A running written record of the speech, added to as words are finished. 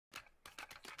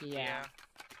Yeah.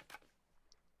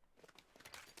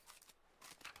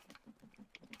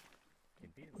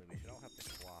 Conveniently, we should all have the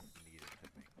cloth needed to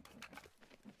make more.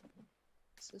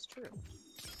 This is true.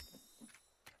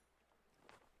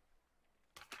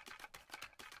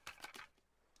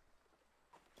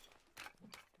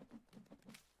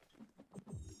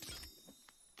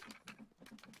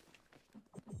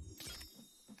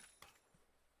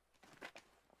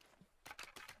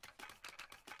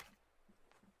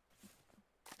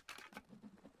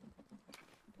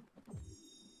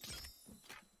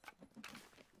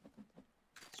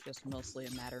 It's just mostly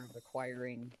a matter of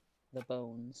acquiring the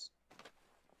bones.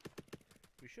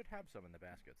 We should have some in the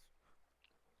baskets.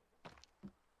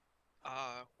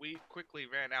 We quickly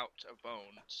ran out of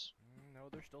bones. No,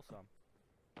 there's still some.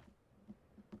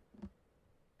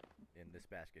 In this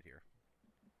basket here.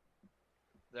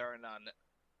 There are none.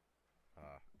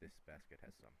 This basket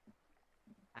has some.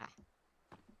 Ah.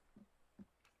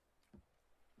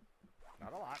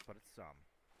 Not a lot, but it's some.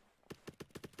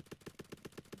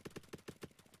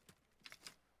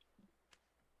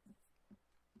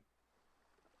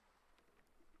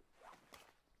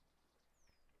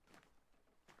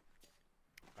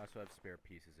 I also have spare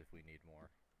pieces if we need more.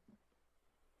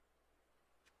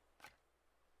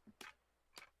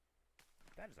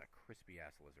 That is a crispy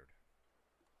ass lizard.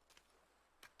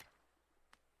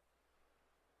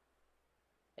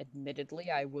 Admittedly,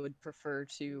 I would prefer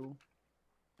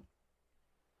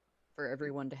for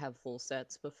everyone to have full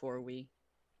sets before we,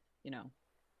 you know,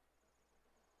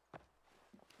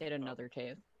 hit another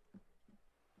cave.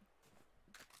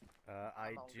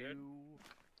 I all do good.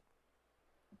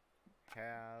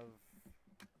 have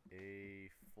a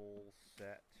full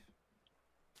set.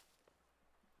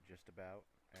 Just about,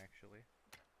 actually.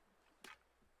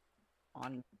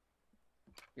 On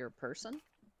your person?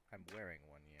 I'm wearing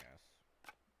one,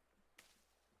 yes.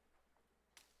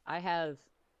 I have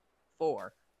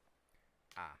 4.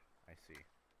 Ah, I see.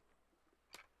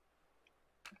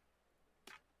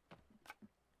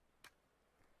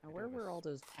 Now, I do where have a were all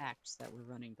those packs that were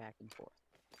running back and forth?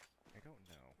 I don't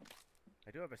know.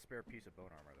 I do have a spare piece of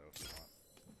bone armor, though, if you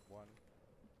want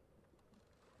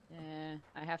one.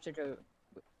 I have to go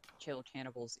kill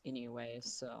cannibals anyway,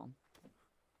 so...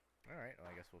 Alright, well,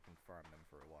 I guess we can farm them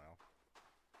for a while.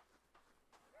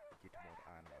 Get more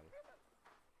animal.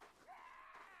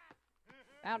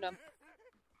 Found him.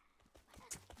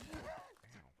 Ow.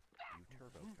 You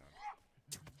turbo cunt.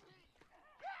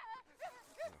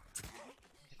 Ugh.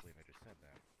 Can't believe I just said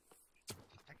that.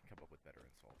 I can come up with better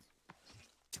insults.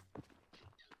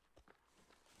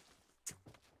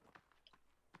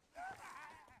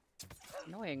 It's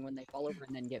annoying when they fall over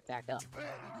and then get back up. It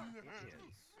is.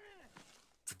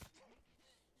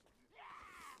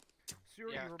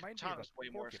 Siri, Yeah, you remind me of Katana's a way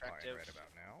more porcupine effective. right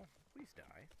about now. Please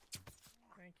die.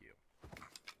 Thank you.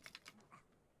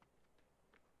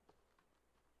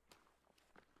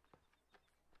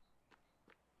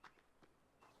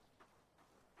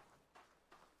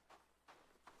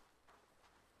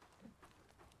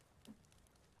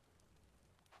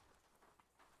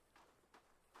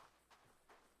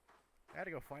 I had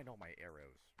to go find all my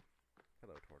arrows.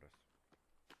 Hello, tortoise.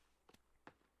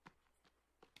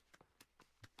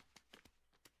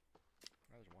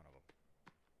 Oh, there's one of them.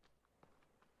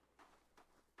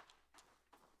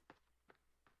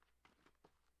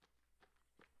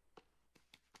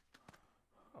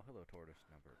 Oh, hello, tortoise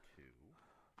number 2.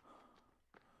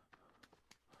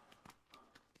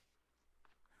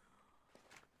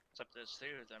 Except there's 2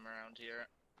 of them around here.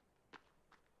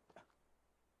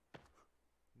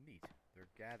 Neat. They're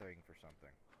gathering for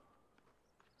something.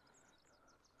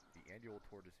 The annual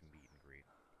tortoise meet and greet.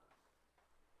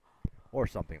 Or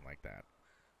something like that.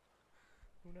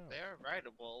 Who knows? They're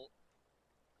rideable.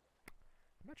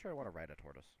 I'm not sure I want to ride a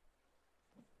tortoise.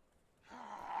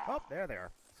 Oh, there they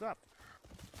are. What's up?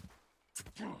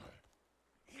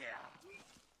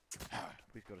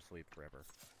 Please go to sleep forever.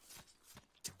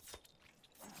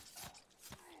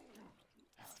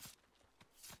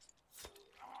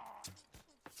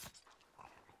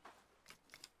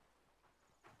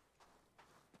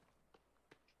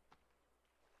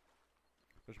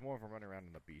 There's more of them running around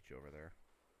on the beach over there.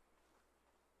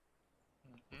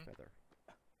 Feather.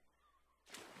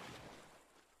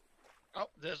 Oh,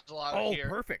 there's a lot Oh, here.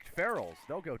 perfect! Ferals!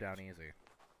 They'll go down easy.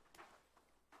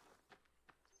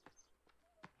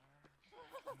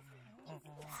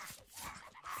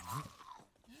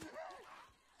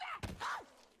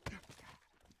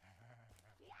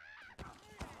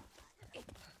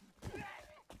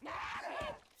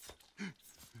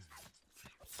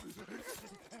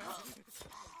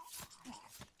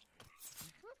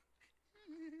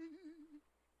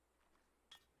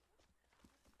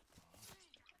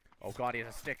 Oh god, he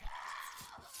has a stick.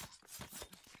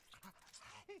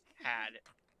 Had.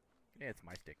 Yeah, it's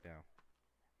my stick now.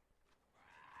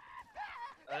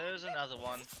 There's another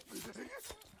one.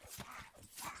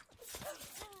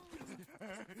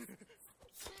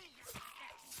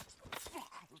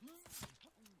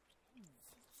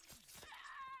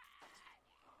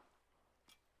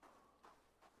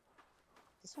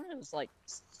 This one was like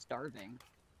starving.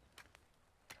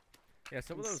 Yeah,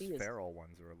 some of can those see his- feral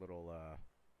ones are a little,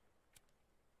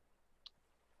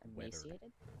 weathered.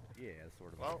 Emaciated? Yeah, that's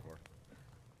sort of Well- metaphor.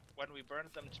 When we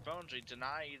burned them to bones, we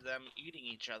denied them eating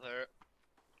each other.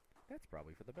 That's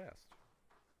probably for the best.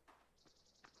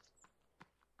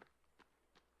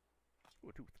 Ooh,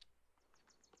 a tooth.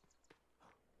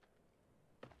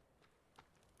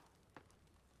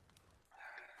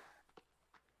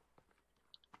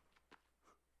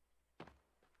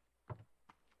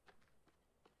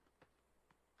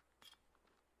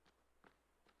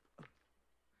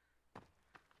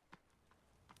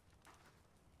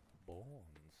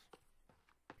 Bones.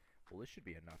 Well, this should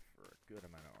be enough for a good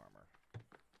amount of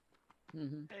armor.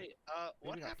 Mm-hmm. Hey,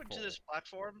 what not happened to full. this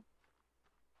platform?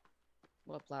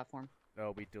 What platform?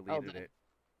 Oh, we deleted it.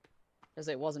 Because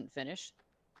it wasn't finished,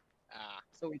 Ah,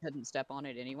 so we couldn't step on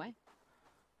it anyway.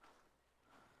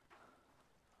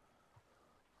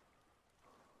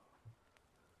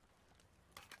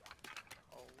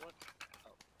 oh, what?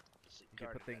 Oh, is it You can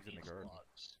put guarded things by in the these garden.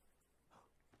 logs?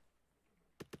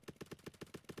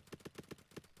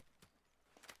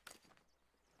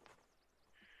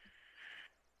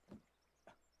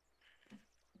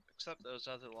 Except those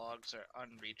other logs are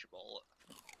unreachable.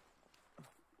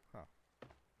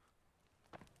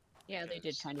 Yeah, they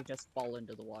did Yes. kind of just fall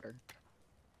into the water.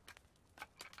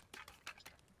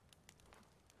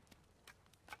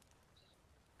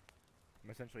 I'm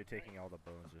essentially taking all the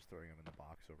bones, just throwing them in the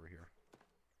box over here.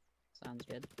 Sounds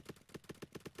good.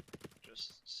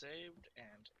 Just saved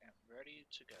and am ready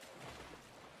to go.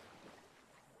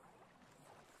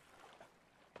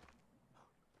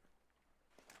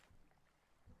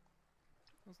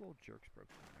 Those little jerks broke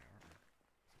through my armor.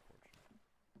 It's unfortunate.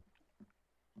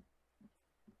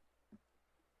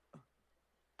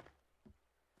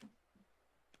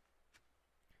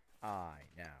 I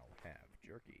now have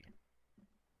jerky.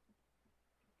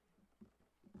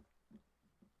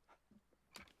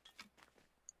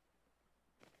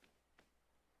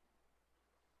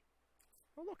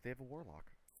 Oh look, they have a warlock.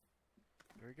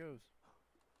 There he goes.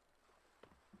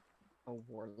 A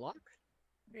warlock?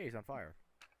 Yeah, he's on fire.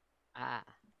 Ah.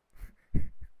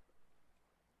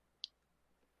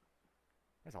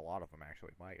 There's a lot of them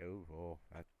actually.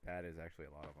 That is actually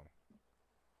a lot of them.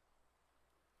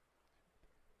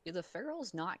 Do the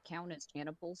pharaohs not count as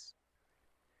cannibals?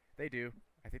 They do.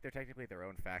 I think they're technically their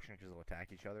own faction because they'll attack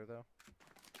each other though.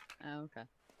 Oh, okay.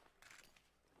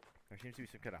 There seems to be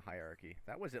some kind of hierarchy.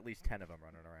 That was at least 10 of them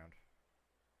running around.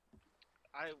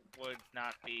 I would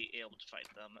not be able to fight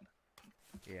them.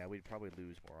 Yeah, we'd probably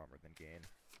lose more armor than gain.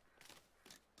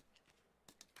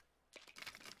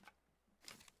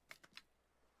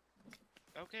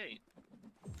 Okay.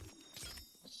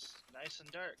 It's nice and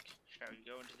dark. Shall we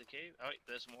go into the cave? Oh, wait,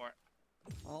 there's more.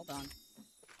 Hold on.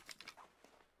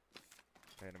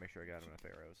 I had to make sure I got enough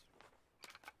arrows.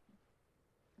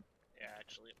 Yeah,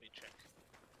 actually, let me check.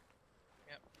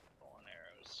 Yep, bow and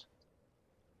arrows.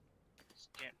 Just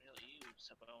can't really use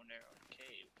a bow and arrow in a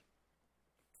cave.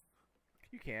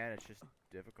 You can, it's just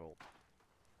difficult.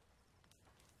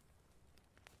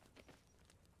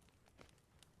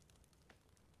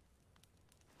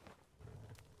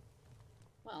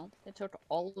 Well, it took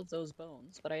all of those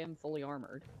bones, but I am fully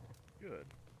armored. Good.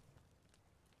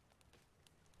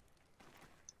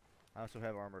 I also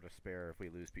have armor to spare if we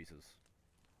lose pieces.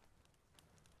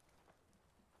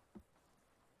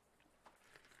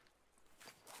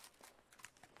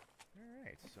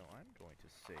 Alright, so I'm going to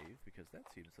save because that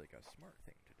seems like a smart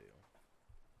thing to do.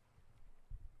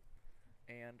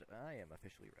 And I am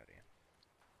officially ready.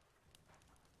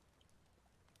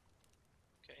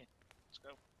 Okay, let's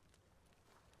go.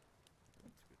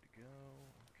 That's good to go.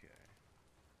 Okay.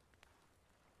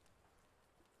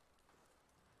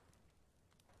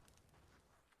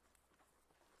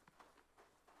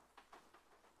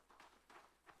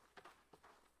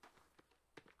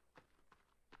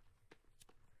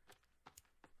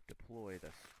 Deploy the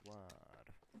squad.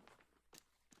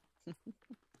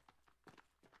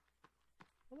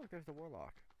 Oh look, there's the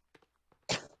warlock.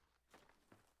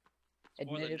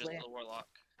 More than just Admittedly, the warlock.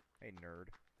 Hey nerd,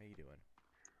 how you doing?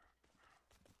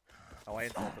 Oh, I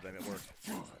insulted him, it worked.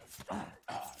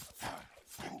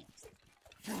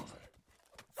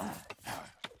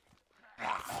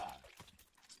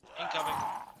 Incoming.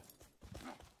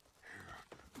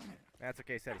 That's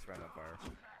okay, set his friend on fire.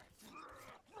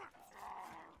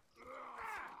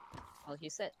 Well, he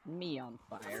set me on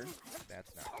fire.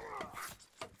 That's not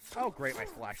great. Oh, great, my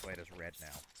flashlight is red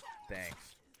now.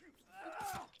 Thanks.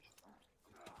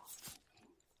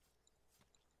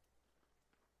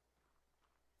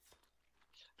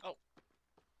 Oh.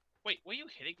 Wait, were you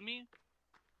hitting me?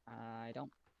 I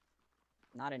don't...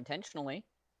 Not intentionally.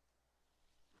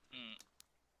 Hmm.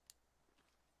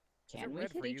 Can we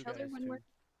red hit for each you other guys, when too? we're...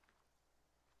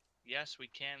 Yes, we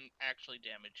can actually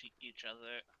damage each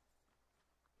other.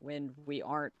 when we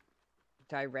aren't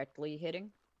directly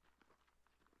hitting?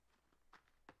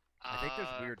 I think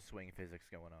there's weird swing physics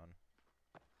going on.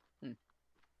 Hmm.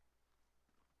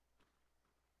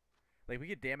 Like, we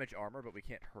can damage armor, but we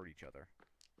can't hurt each other.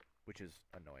 Which is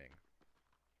annoying.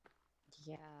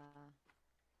 Yeah...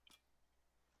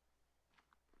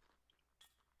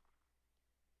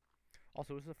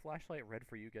 Also, is the flashlight red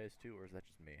for you guys, too, or is that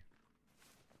just me?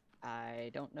 I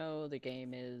don't know, the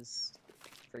game is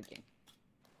freaking.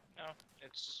 No,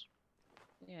 it's...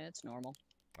 Yeah, it's normal.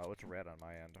 Oh, it's red on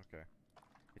my end, okay.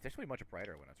 It's actually much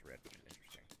brighter when it's red, which is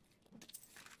interesting.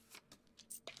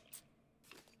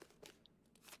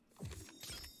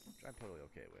 Which I'm totally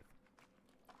okay with.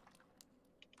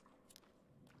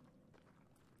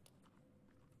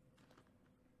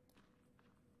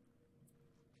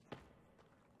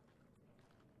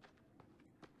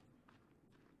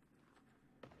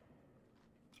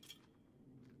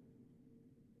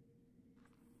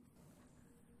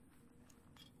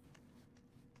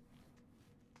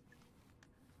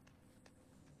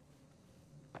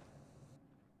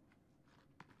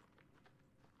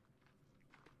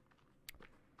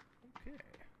 Okay.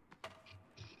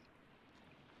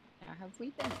 Now, have we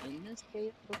been in this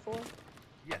cave before?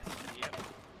 Yes. Yep.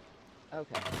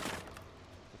 Okay.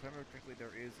 If I remember correctly,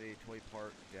 there is a toy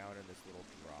part down in this little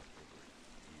drop over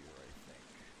here, I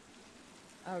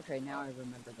think. Okay, now I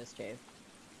remember this cave.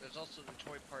 There's also the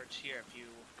toy parts here if you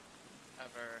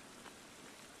ever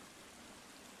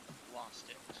lost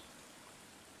it.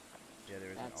 Yeah,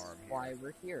 there is That's an arm here. why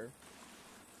we're here.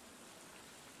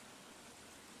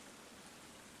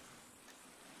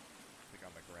 It's like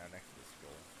on the ground next to the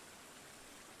skull.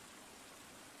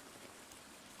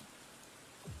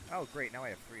 Oh, great, now I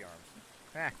have 3 arms.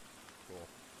 Ha! Cool.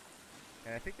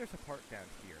 And I think there's a part down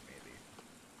here, maybe.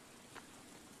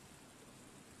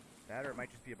 That, or it might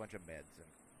just be a bunch of meds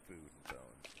and food and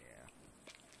bones. Yeah.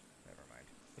 Never mind.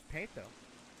 There's paint, though.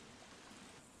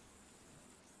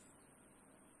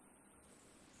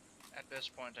 At this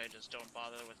point, I just don't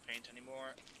bother with paint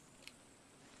anymore.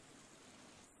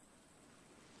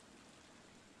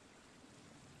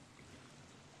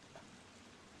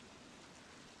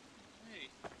 Hey,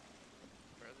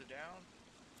 further down.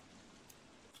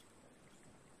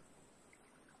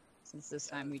 Since this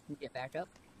time we can get back up.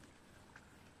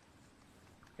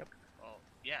 Well,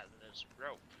 yeah, there's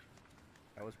rope.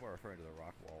 I was more referring to the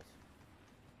rock walls.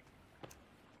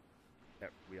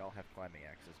 That we all have climbing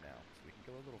axes now, so we can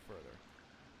go a little further.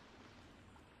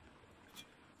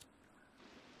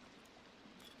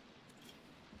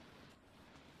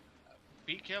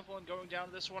 Be careful in going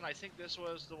down this one. I think this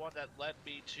was the one that led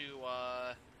me to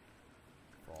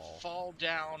fall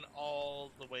down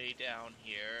all the way down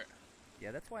here.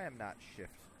 Yeah, that's why I'm not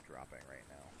shift dropping right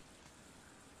now.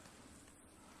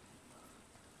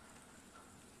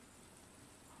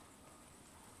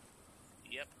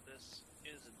 Yep, this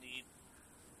is indeed.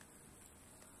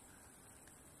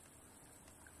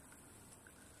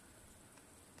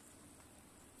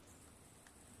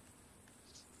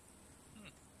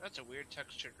 That's a weird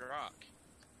textured rock.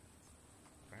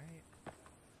 Right?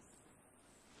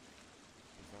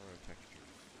 Bizarro textures.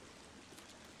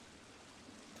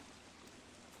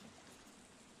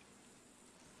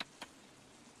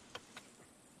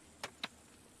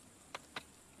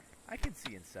 I can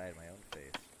see inside my own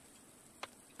face.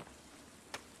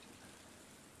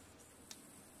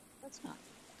 That's not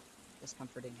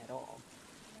discomforting at all.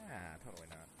 Ah, totally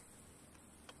not.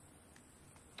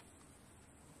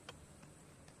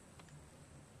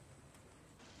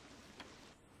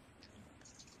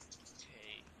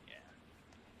 Okay,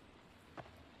 yeah.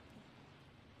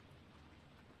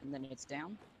 And then it's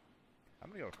down. I'm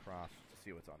gonna go across to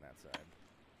see what's on that side.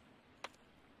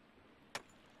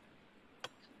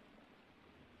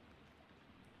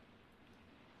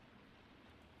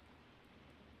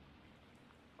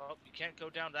 Well, you can't go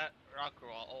down that rock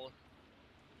wall.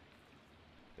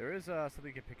 There is something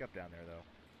you can pick up down there, though.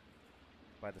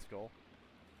 By the skull.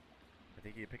 I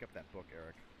think you can pick up that book,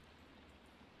 Eric.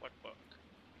 What book?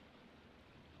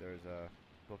 There's a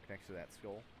book next to that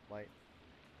skull light.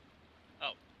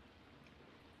 Oh.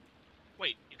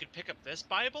 Wait, you could pick up this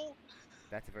Bible?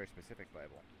 That's a very specific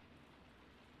Bible.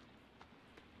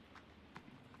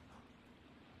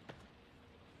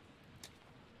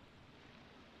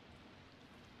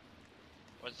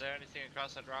 Was there anything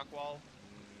across that rock wall?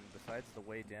 Besides the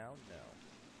way down,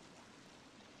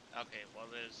 no. Okay, well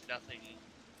there's nothing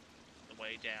the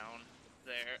way down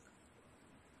there.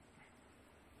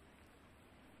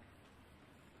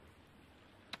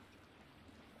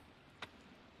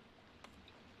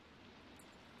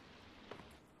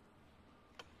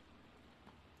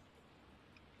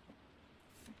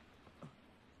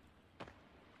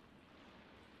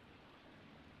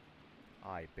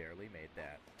 I barely made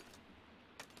that.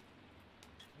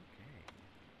 Okay.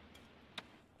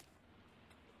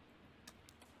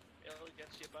 Really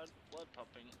gets you blood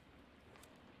pumping.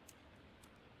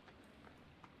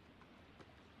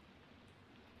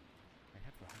 I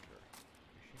have the hunger.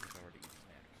 Machine has already eaten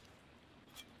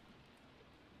snacks.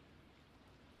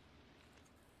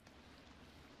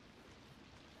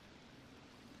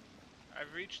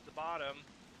 I've reached the bottom.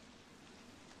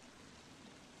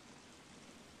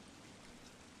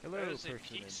 Hello, There's a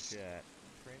person in piece. chat.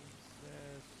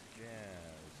 Princess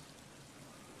Jazz.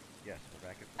 Yes, we're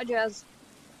back at Hi, Jazz.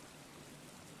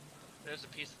 There's a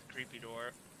piece of the creepy door.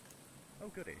 Oh,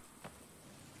 goody.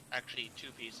 Actually,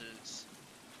 two pieces.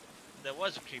 There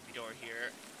was a creepy door here.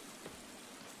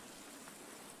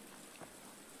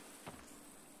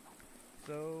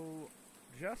 So,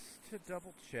 just to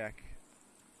double check,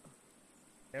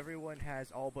 everyone has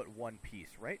all but one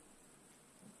piece, right?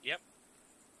 Yep.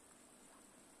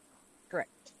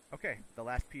 Correct. Okay, the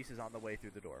last piece is on the way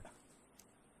through the door.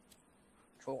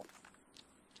 Cool.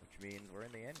 Which means we're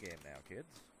in the end game now,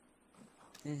 kids.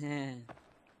 If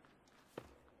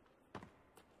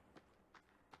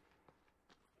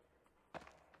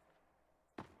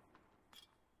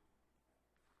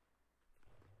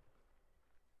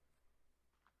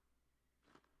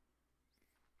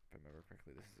I remember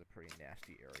correctly, this is a pretty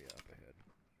nasty area up ahead.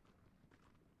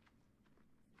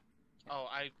 Oh,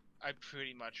 I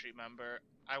pretty much remember.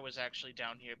 I was actually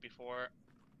down here before.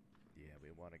 Yeah, we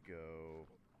want to go...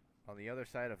 On the other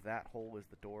side of that hole is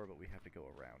the door, but we have to go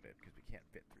around it, because we can't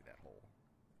fit through that hole.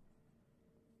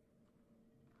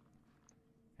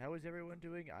 How is everyone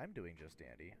doing? I'm doing just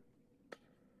dandy.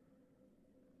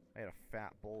 I had a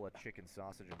fat bowl of chicken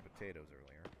sausage and potatoes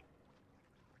earlier.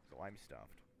 So I'm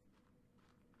stuffed.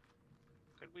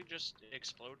 Could we just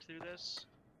explode through this?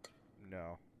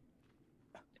 No.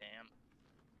 Damn.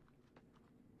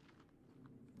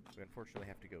 We unfortunately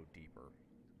have to go deeper.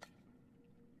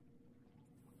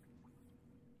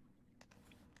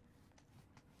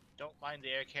 Don't mind the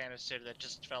air canister that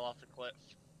just fell off the cliff.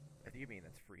 I think you mean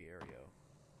that's free Aereo.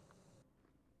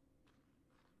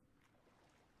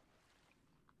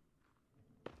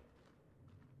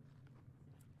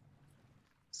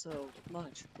 So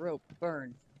much rope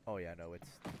burn. Oh yeah, no, it's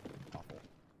awful.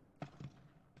 I'm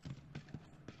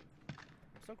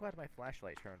so glad my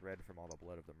flashlight turned red from all the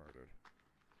blood of the murdered.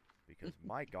 Because,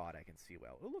 my god, I can see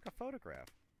well. Ooh, look, a photograph!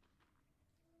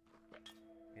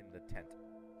 In the tent.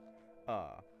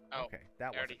 Oh, okay, that I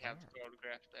wasn't already have her. the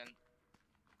photograph then.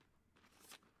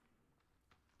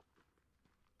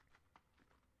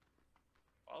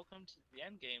 Welcome to the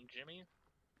end game, Jimmy.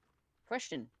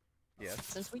 Question. Yes,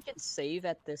 Since we can save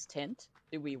at this tent,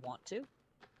 do we want to?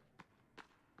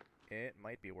 it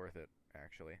might be worth it,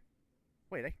 actually.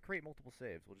 Wait, I can create multiple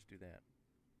saves. We'll just do that.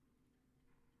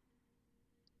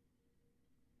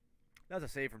 That was a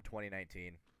save from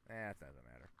 2019. That doesn't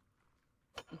matter.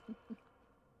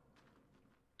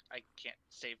 I can't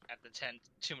save at the tent.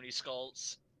 Too many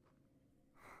skulls.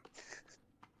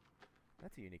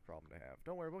 That's a unique problem to have.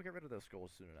 Don't worry, we'll get rid of those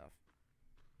skulls soon enough.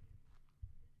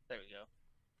 There we go.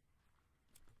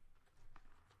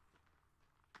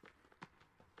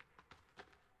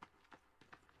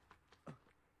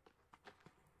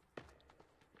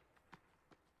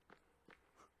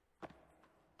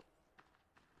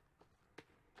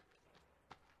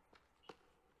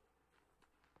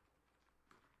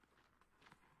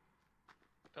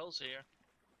 Pills here.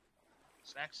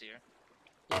 Snacks here.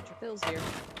 Get your pills here.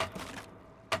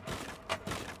 Don't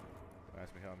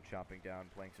ask me how I'm chopping down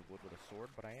planks of wood with a sword,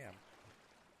 but I am.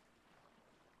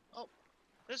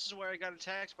 This is where I got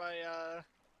attacked by,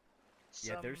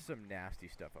 Yeah, there's some nasty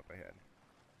stuff up ahead.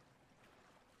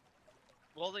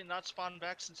 Will they not spawn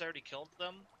back since I already killed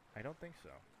them? I don't think so.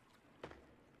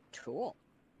 Cool.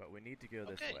 But we need to go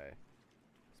this Okay. way.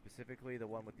 Specifically the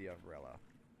one with the umbrella.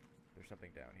 There's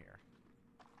something down here.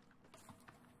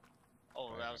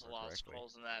 Oh, If I that was a remember lot of correctly.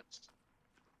 skulls in that.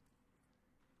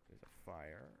 There's a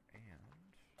fire, and...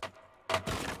 I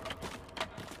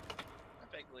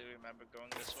vaguely remember remember going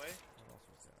this way. What else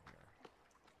was down here?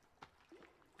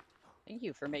 Thank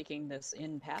you for making this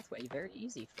in pathway very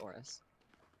easy for us.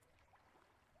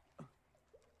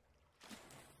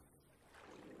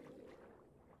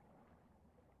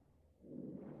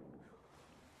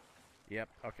 Yep,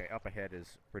 okay, up ahead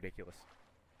is ridiculous.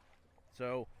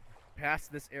 So,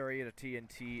 past this area to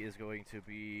TNT is going to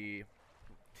be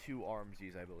 2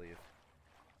 armsies, I believe.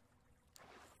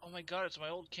 Oh my god, it's my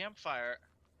old campfire.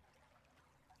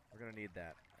 We're gonna need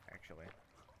that, actually.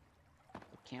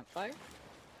 Campfire?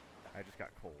 I just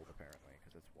got cold, apparently,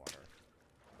 because it's water.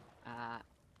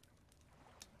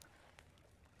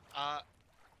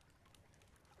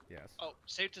 Yes. Oh,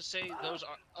 safe to say those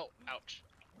are. Oh, ouch.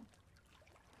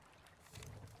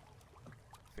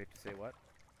 Safe to say what?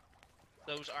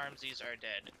 Those armsies are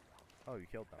dead. Oh, you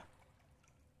killed them.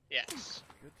 Yes.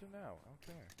 Good to know.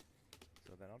 Okay.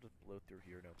 So then I'll just blow through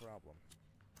here, no problem.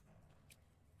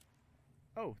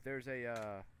 Oh, there's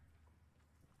a,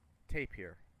 tape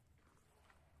here.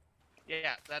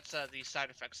 Yeah, that's the side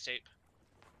effects tape.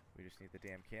 We just need the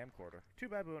damn camcorder. Too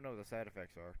bad we don't know what the side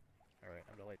effects are. Alright,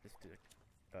 I'm gonna light this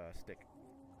stick.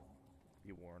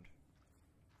 Be warned.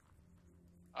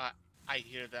 I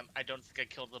hear them. I don't think I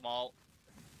killed them all.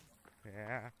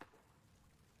 Yeah.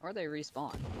 Or they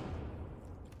respawn.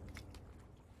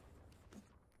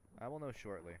 I will know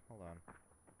shortly. Hold on.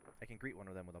 I can greet one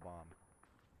of them with a bomb.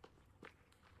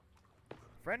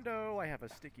 Friendo, I have a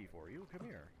sticky for you. Come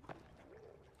here.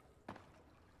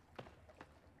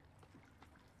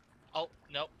 Oh,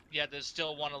 nope. Yeah, there's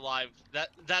still one alive.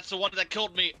 That's the one that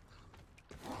killed me.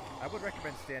 I would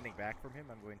recommend standing back from him.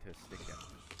 I'm going to stick him.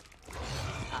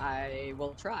 I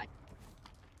will try.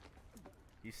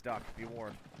 He's stuck. Be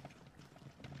warned.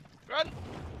 Run!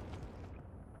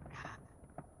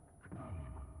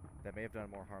 That may have done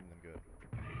more harm than good.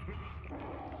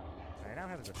 I now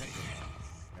have his attention.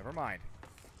 Never mind.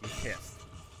 He's pissed.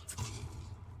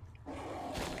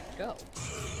 Go.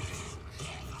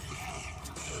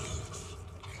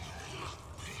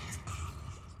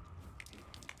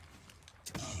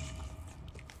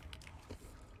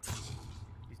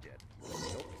 He's dead.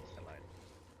 Nope. I lied.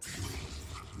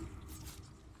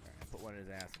 Alright, I put one in his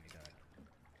ass and he died.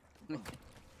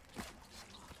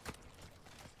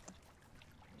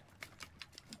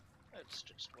 Let's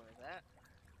just wear that.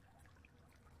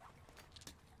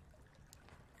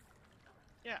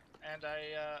 Yeah, and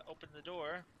I opened the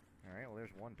door. Alright, well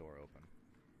there's one door open.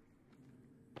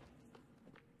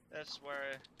 That's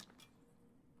where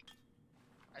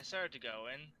I started to go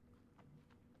in.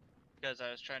 Because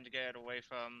I was trying to get it away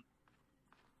from...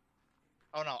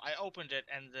 Oh no, I opened it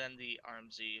and then the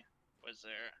armsy was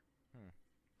there.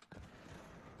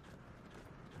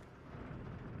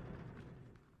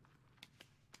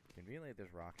 Conveniently,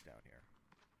 there's rocks down here.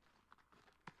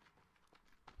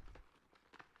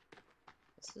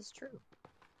 This is true.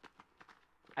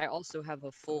 I also have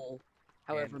a full,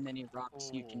 however many rocks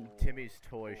you can... Timmy's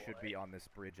toy should be on this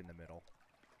bridge in the middle.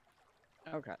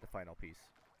 Okay. The final piece.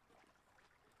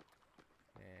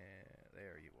 And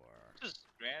there you are. Just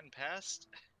ran past.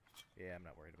 Yeah, I'm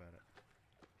not worried about it.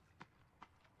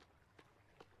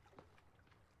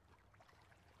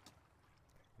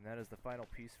 And that is the final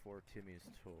piece for Timmy's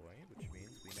toy, which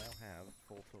means we now have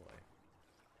full toy.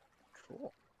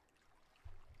 Cool.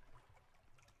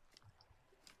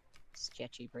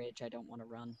 Sketchy bridge, I don't want to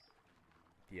run.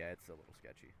 Yeah, it's a little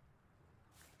sketchy.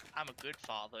 I'm a good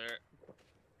father.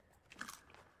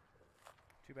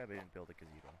 Too bad we didn't build a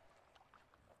gazebo.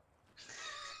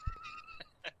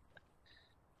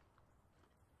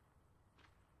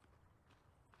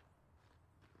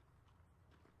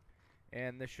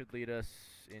 And this should lead us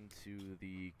into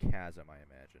the chasm, I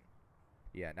imagine.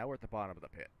 Yeah, now we're at the bottom of the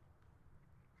pit.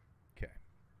 Okay.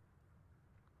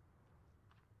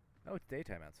 Oh, it's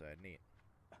daytime outside. Neat.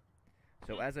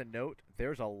 So as a note,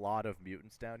 there's a lot of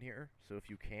mutants down here, so if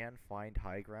you can, find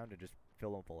high ground and just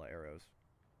fill them full of arrows.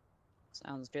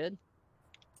 Sounds good.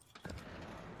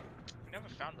 We never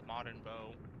found the modern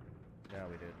bow. No,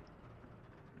 we did.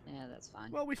 Yeah, that's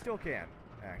fine. Well, we still can,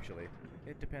 actually.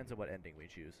 It depends on what ending we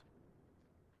choose.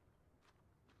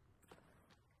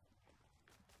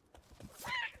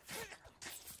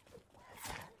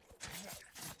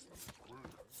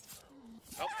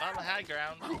 Oh, found the high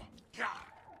ground.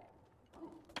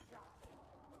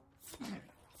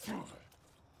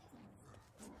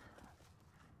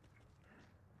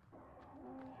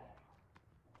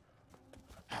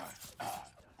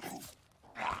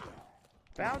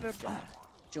 Found him!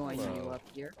 Join you Hello. up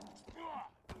here.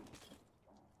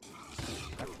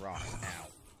 That's rock. Ow.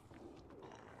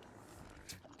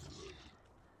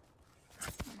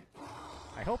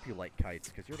 I hope you like kites,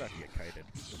 because you're about to get kited.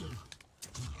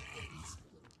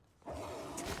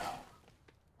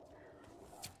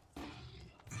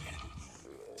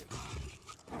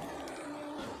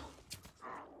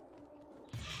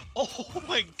 Oh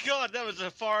my god, that was a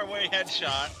far away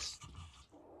headshot.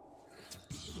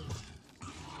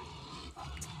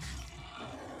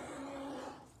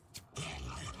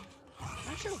 I'm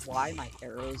not sure why my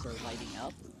arrows are lighting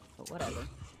up, but whatever.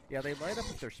 Yeah, they light up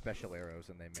with their special arrows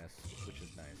and they miss, which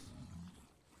is nice.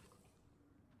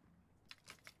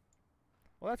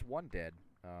 Well, that's one dead.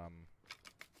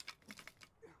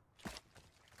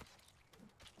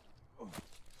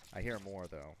 I hear more,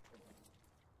 though.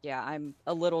 Yeah, I'm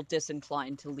a little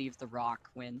disinclined to leave the rock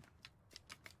when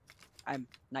I'm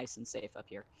nice and safe up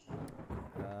here.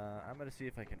 I'm gonna see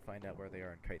if I can find out where they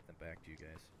are and kite them back to you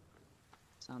guys.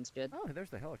 Sounds good. Oh, there's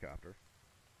the helicopter.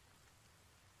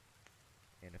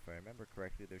 And if I remember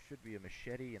correctly, there should be a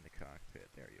machete in the cockpit.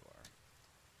 There you are.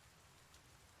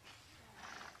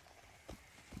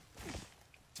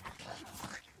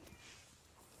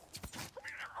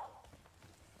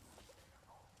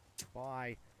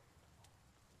 Bye.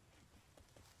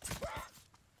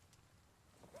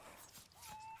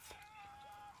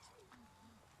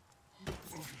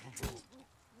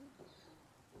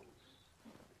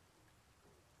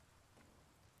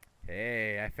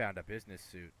 Hey, I found a business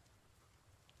suit.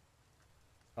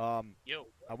 Yo.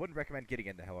 I wouldn't recommend getting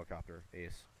in the helicopter,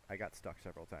 Ace. I got stuck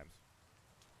several times.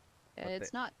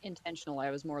 It's not intentional.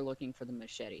 I was more looking for the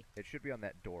machete. It should be on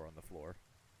that door on the floor.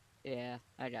 Yeah,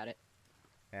 I got it.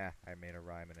 I made a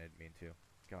rhyme and I didn't mean to.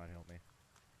 God help me.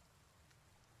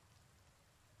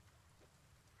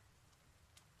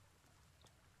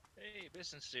 Hey,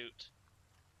 business suit.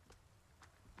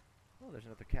 Oh, there's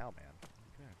another cow man.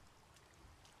 Okay.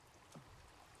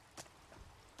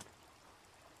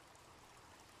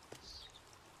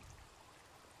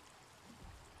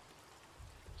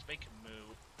 Let's make him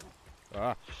move.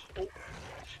 Ah, Oh,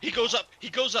 he goes up! He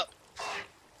goes up!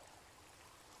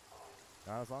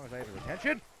 not as long as I have the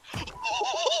retention.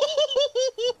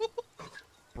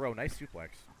 Bro, nice suplex.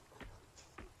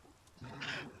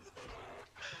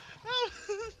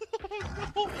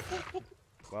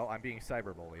 Well, I'm being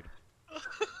cyberbullied.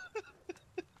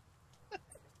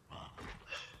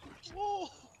 Oh,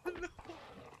 no.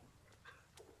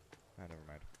 Ah, never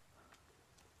mind.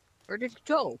 Where did it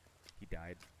go? He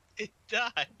died. It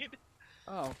died.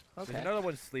 Oh, okay. There's another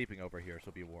one sleeping over here,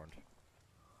 so be warned.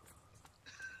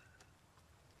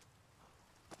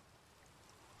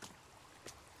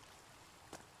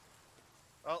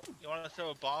 Well, you want to throw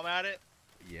a bomb at it?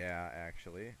 Yeah,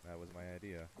 actually, that was my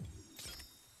idea.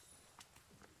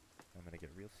 I'm gonna get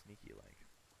real sneaky-like.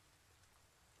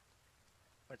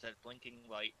 With that blinking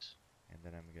light. And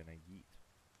then I'm gonna yeet.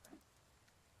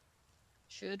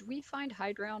 Should we find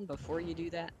high ground before you do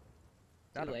that?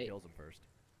 Not Too if it late. kills him first.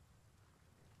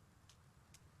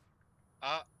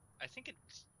 I think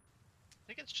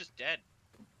it's just dead.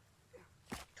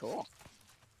 Cool.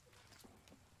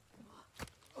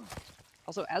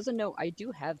 Also, as a note, I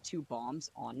do have 2 bombs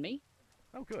on me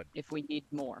Oh, good. if we need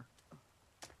more.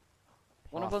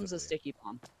 One of them's a Possibly. sticky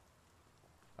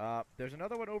bomb. There's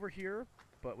another one over here,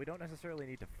 but we don't necessarily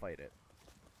need to fight it.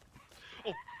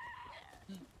 Oh.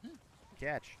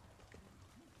 Catch.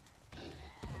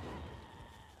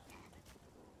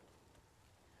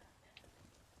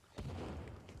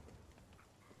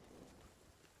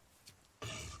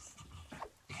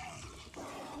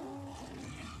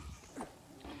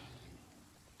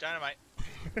 Dynamite.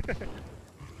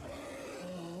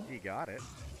 He got it.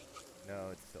 No,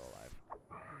 it's still alive.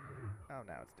 Oh,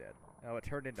 now it's dead. Oh, it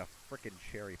turned into frickin'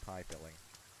 cherry pie filling.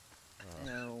 Ugh.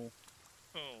 No.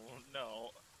 Oh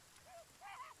no.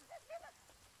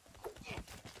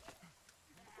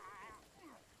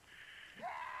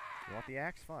 You want the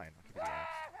axe? Fine. I'll give you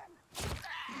the axe.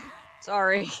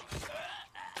 Sorry.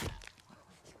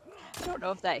 I don't know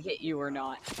if that hit you or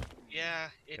not. Yeah,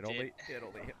 it did. It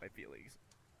only hit my feelings.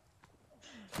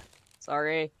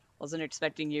 Sorry. Wasn't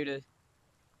expecting you to...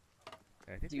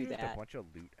 I think Do there's just that. a bunch of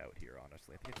loot out here,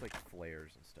 honestly. I think it's like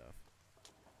flares and stuff.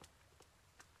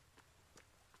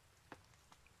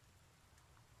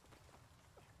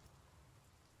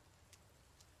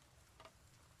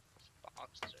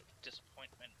 Boxes of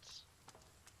disappointments.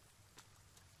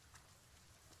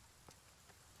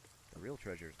 The real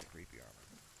treasure is the creepy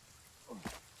armor.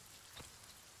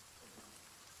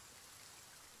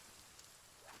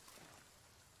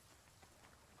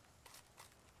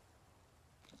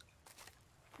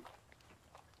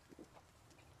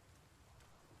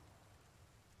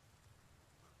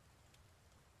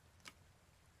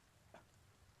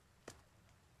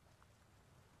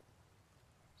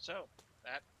 So,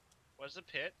 that was a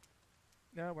pit.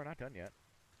 No, we're not done yet.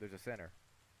 There's a center.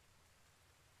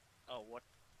 Oh, what?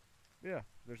 Yeah,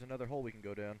 there's another hole we can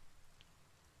go down.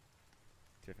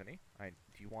 Tiffany,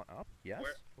 do you want up? Yes?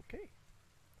 Where- Okay.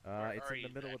 where It's are in the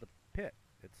you middle then? of the pit.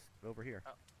 It's over here.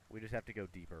 Oh. We just have to go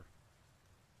deeper.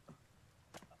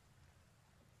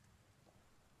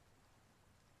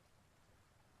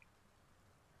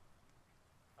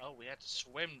 Oh, we had to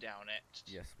swim down it.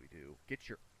 Yes, we do. Get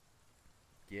your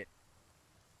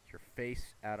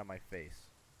face out of my face.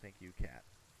 Thank you, cat.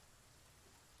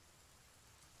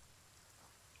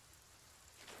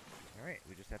 Alright,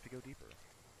 we just have to go deeper.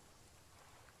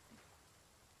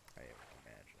 I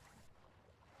imagine.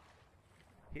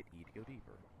 Hit E to go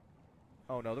deeper.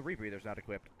 Oh no, the rebreather's not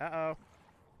equipped. Uh-oh.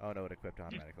 Oh no, it equipped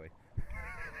automatically.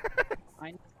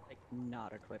 I'm like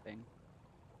not equipping.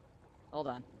 Hold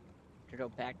on. To go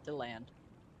back to land.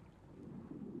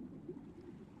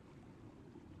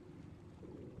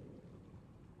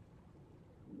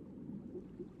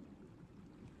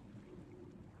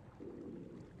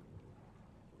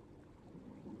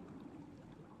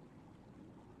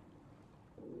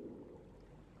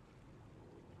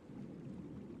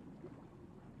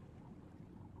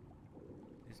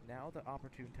 Is now the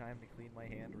opportune time to clean my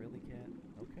hand, really, cat?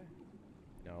 Okay.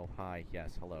 No, hi,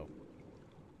 yes, hello.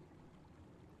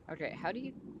 Okay, how do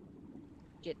you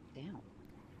get down?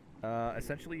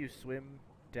 Essentially you swim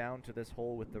down to this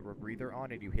hole with the rebreather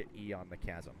on and you hit E on the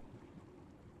chasm.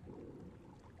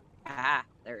 Ah,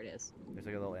 there it is. There's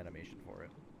like a little animation for it.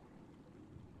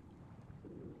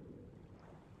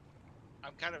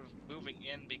 I'm kind of moving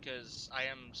in because I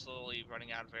am slowly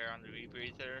running out of air on the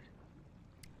rebreather.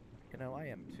 You know, I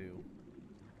am too.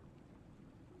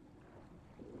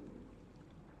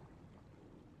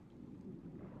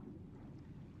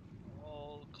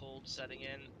 All cold setting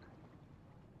in.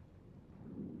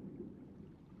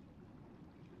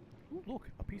 Ooh, look,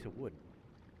 a piece of wood.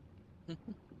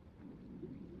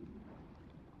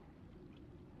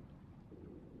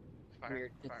 Fire,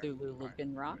 Weird fire, Cthulhu fire,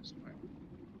 looking rock. fire.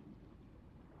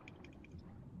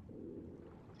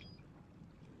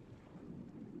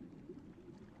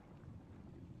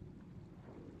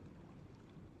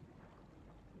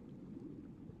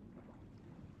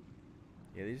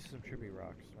 Yeah, these are some trippy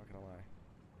rocks, not gonna lie.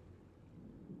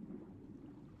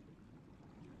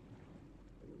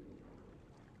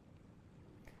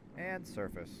 And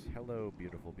surface. Hello,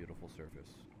 beautiful, beautiful surface.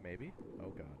 Maybe? Oh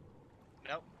god.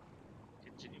 Nope.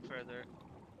 Continue further.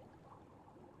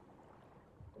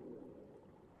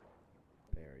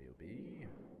 There you'll be.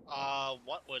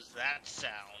 What was that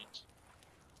sound?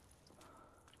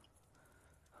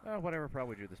 Whatever,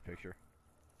 probably drew this picture.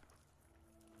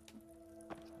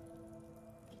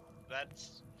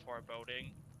 That's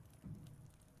foreboding.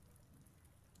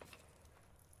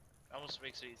 Almost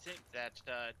makes me think that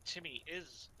Timmy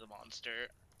is the monster.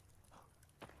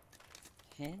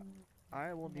 Can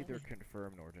I will neither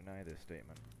confirm nor deny this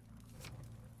statement.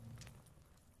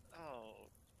 Oh.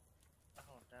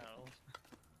 Oh no.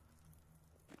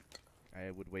 I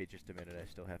would wait just a minute, I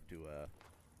still have to,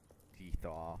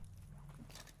 de-thaw.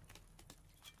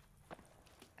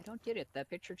 I don't get it. That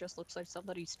picture just looks like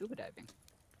somebody scuba diving.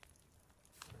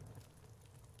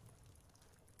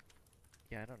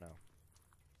 Yeah, I don't know.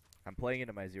 I'm playing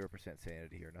into my 0%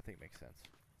 sanity here, nothing makes sense.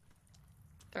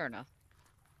 Fair enough.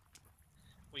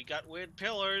 We got weird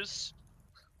pillars.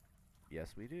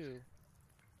 Yes, we do.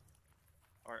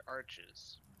 Or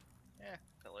arches. Yeah,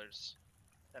 pillars.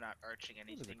 They're not arching Ooh,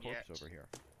 there's anything a corpse yet. over here.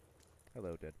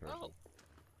 Hello, dead person.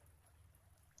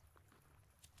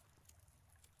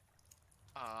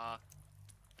 Oh.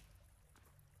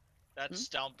 That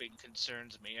stomping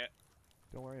concerns me.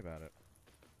 Don't worry about it.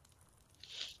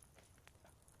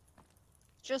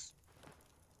 Just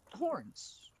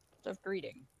horns of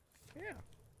greeting. Yeah.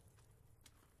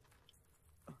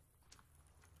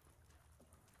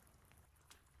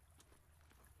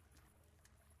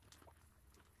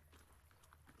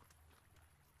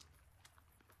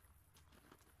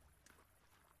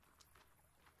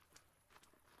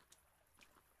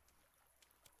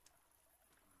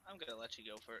 I'm gonna let you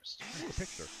go first. Take a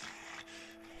picture.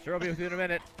 Sure, I'll be with you in a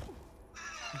minute.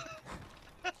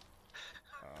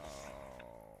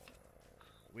 Oh,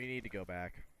 we need to go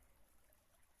back.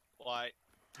 Why?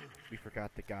 We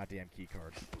forgot the goddamn key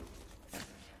card.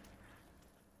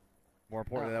 More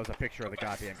importantly, that was a picture of the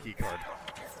goddamn key card.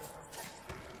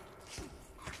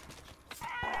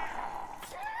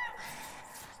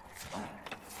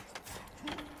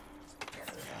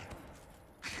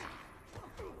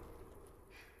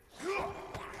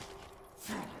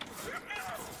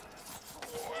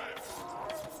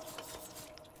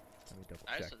 Let me double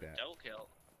Nice check with the that. double kill.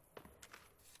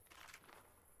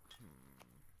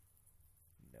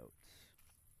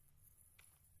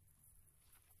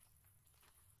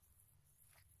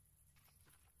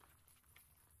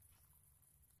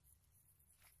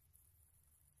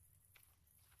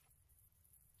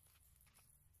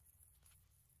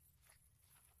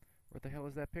 What the hell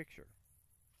is that picture?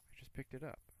 I just picked it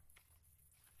up.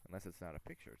 Unless it's not a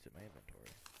picture, it's in my inventory.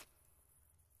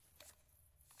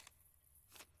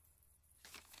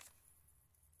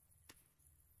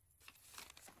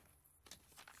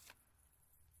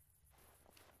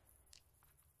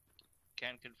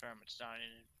 Can confirm it's not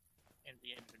in the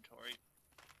inventory.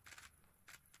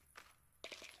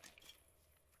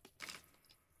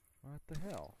 What the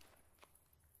hell?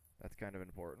 That's kind of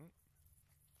important.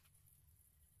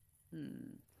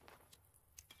 Hmm.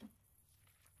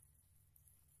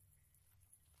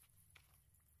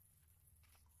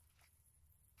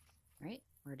 Right?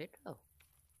 Where'd it go?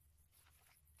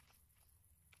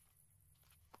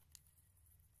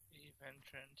 Eve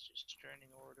entrance, restraining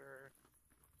order.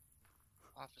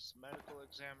 Office medical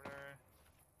examiner.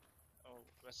 Oh,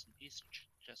 rest in peace,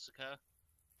 Jessica.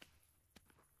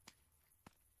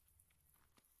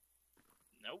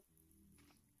 Nope.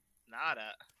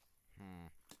 Nada. Hmm.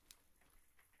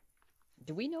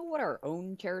 Do we know what our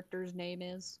own character's name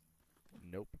is?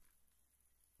 Nope.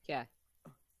 Yeah.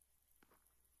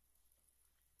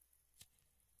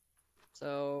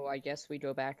 So I guess we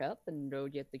go back up and go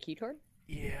get the key card?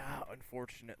 Yeah,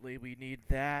 unfortunately, we need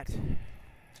that.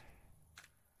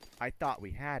 I thought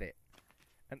we had it.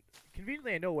 And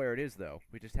conveniently, I know where it is, though.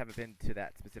 We just haven't been to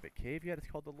that specific cave yet. It's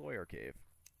called the Lawyer Cave.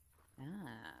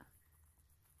 Ah.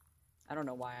 I don't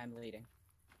know why I'm leading.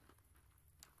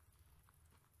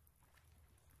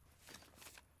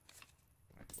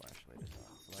 My flashlight is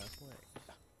on its last legs.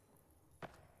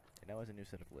 It now has a new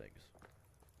set of legs.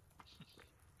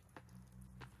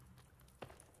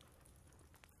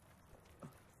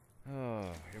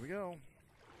 Oh, here we go.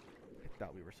 I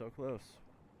thought we were so close.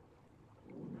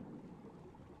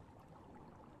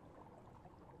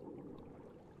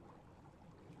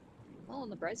 Well, on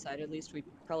the bright side, at least we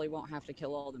probably won't have to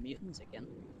kill all the mutants again.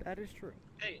 That is true.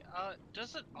 Hey,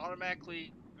 does it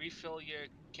automatically refill your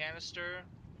canister?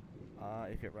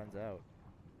 If it runs out.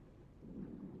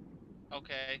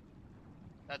 Okay.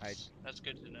 That's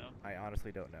good to know. I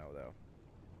honestly don't know, though.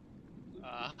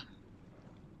 I'm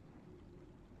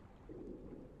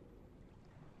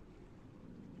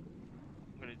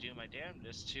gonna do my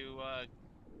damnedest to,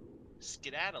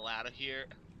 skedaddle out of here.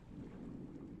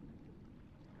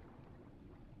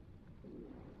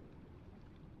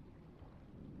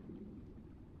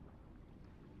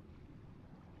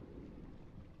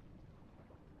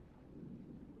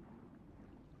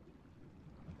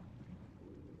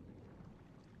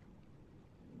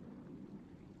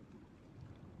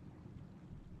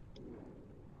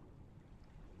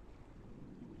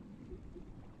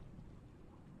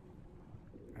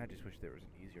 I just wish there was an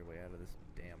easier way out of this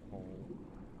damn hole.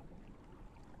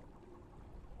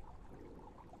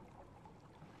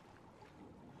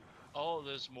 Oh,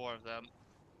 there's more of them.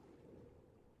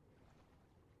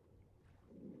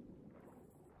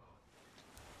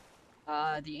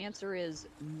 The answer is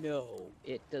no,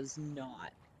 it does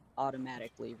not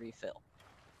automatically refill.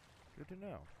 Good to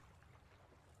know.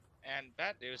 And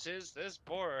bad news is there's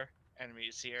more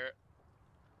enemies here.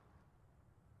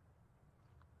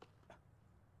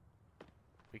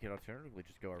 We could alternatively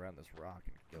just go around this rock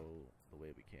and go the way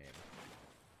we came.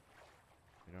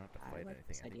 We don't have to I fight like anything.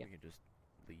 this I think idea. we can just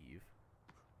leave.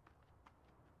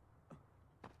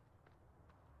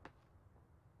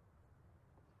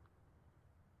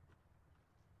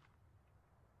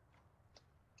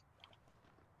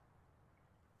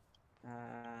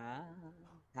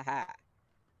 Haha.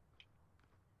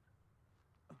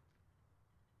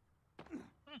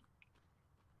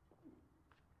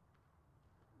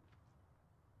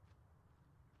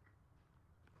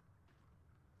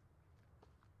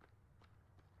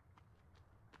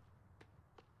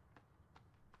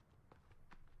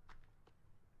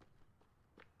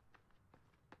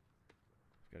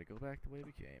 Just gotta go back the way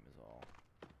we came is all.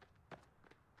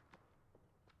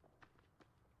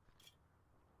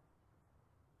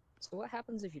 So what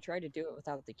happens if you try to do it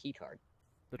without the key card?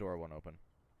 The door won't open.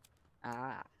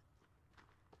 Ah.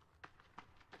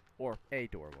 Or a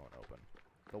door won't open.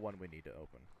 The one we need to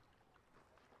open.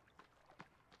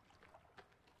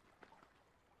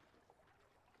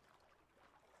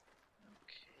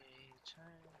 Okay,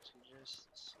 time to just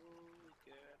slowly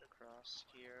get across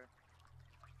here.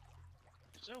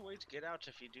 Is there a way to get out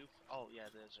if you do? Oh yeah,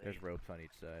 There's ropes on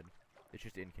each side. It's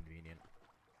just inconvenient.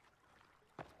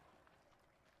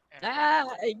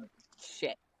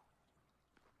 Shit.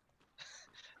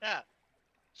 Yeah,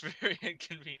 it's very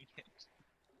inconvenient.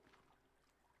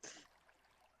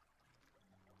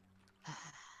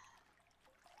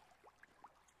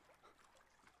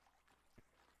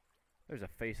 There's a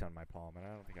face on my palm, and I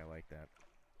don't think I like that.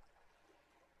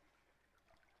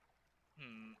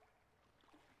 Hmm.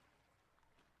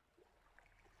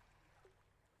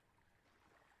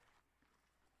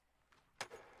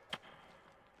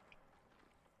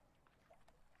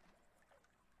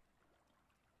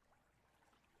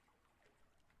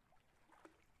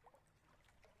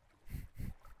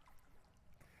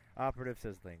 Operative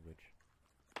says language.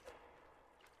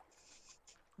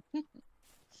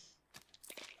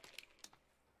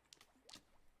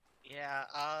 Yeah,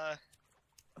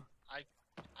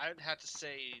 I'd have to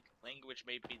say language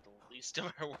may be the least of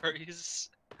our worries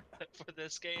for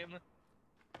this game.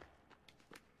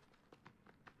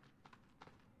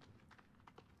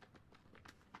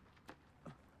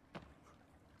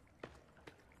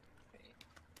 Okay.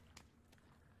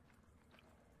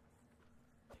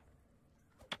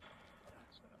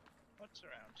 So, what's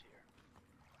around here?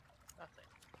 Nothing.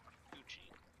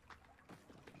 Gucci.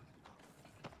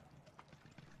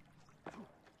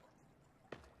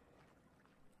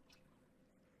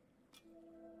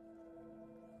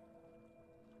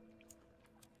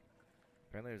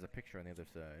 Apparently there's a picture on the other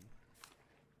side.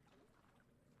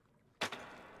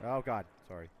 Oh god,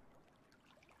 sorry.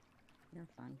 You're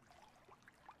fine.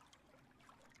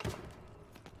 I'm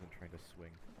trying to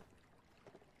swing.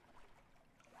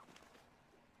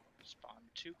 Spawn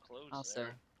too close Also,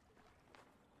 there.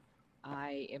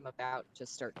 I am about to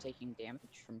start taking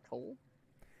damage from coal,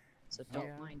 so don't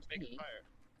Yeah. mind Make me. a fire.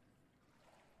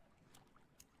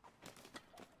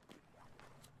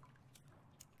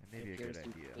 That may be a Appears good to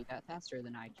idea. do that faster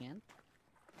than I can.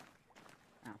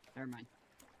 Oh, never mind.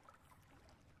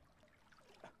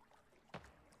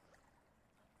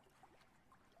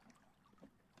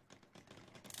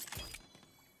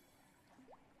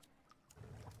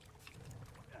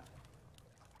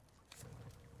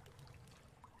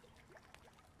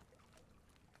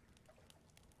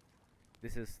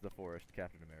 This is the forest,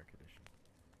 Captain America edition.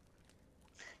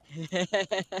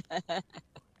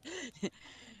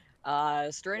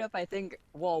 Straight up, I think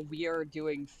while we are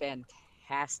doing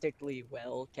fantastically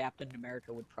well, Captain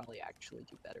America would probably actually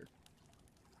do better.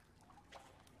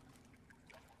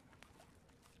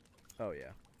 Oh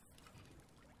yeah.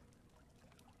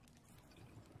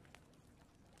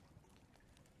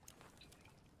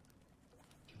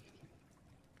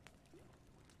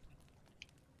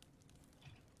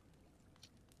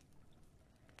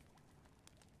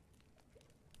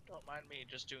 Don't mind me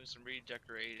just doing some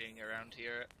redecorating around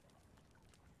here.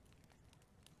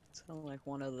 Sound like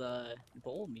one of the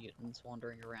bull mutants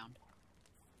wandering around.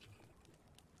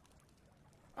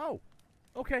 Oh!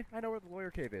 Okay, I know where the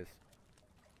lawyer cave is.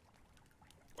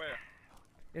 Where?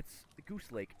 It's the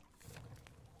Goose Lake.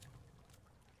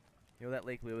 You know that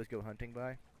lake we always go hunting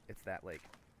by? It's that lake.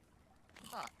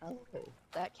 Huh. Oh,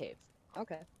 that cave.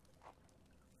 Okay.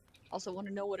 Also, want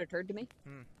to know what occurred to me?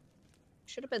 Hmm.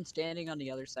 Should have been standing on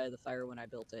the other side of the fire when I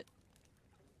built it.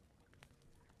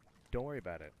 Don't worry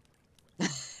about it. You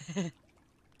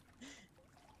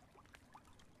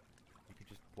can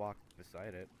just walk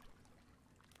beside it.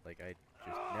 Like I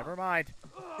just... Never mind!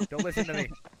 Don't listen to me!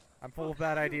 I'm full of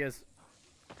bad ideas.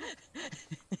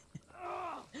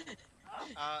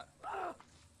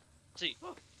 See,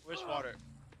 where's water?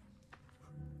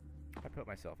 I put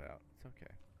myself out. It's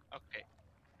okay. Okay.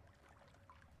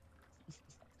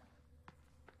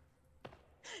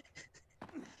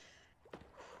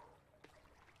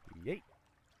 Yeet!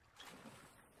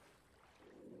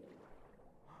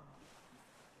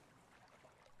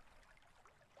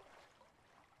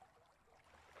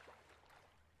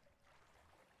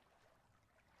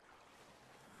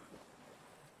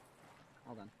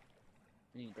 Hold on.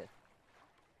 I need to...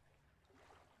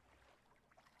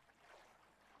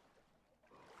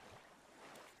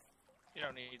 You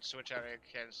don't need to switch out air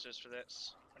canisters for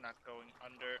this. We're not going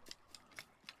under.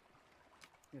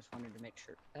 Just wanted to make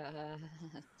sure.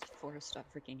 Forrest, stop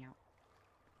freaking out.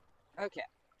 Okay.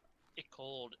 It's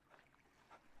cold.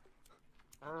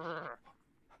 Urgh.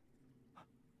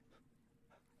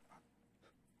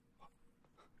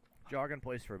 Jog in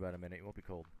place for about a minute. You won't be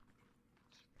cold.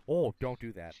 Oh, don't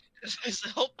do that. Does this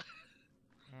help?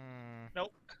 Hmm.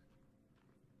 Nope.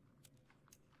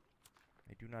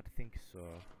 I do not think so.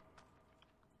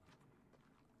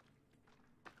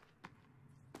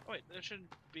 Wait, there should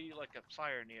be like a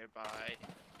fire nearby.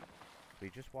 We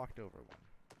just walked over one.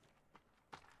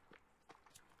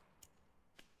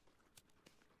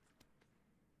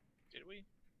 Did we?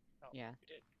 No, Yeah. we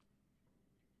did.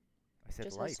 I said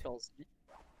Just light. has skulls in it.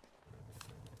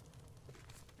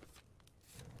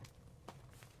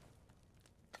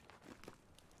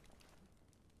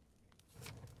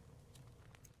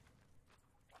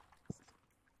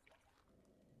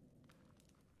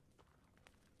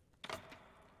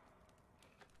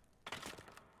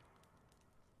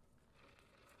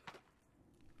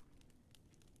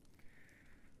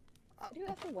 I do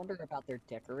have to wonder about their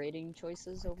decorating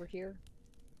choices over here.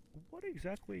 What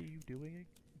exactly are you doing?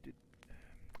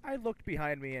 I looked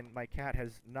behind me and my cat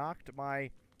has knocked my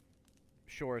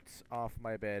shorts off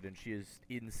my bed, and she is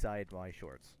inside my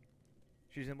shorts.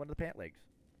 She's in one of the pant legs.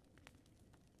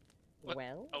 What?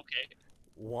 Well, Okay.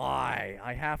 Why?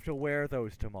 I have to wear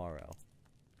those tomorrow.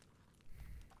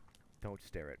 Don't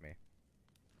stare at me.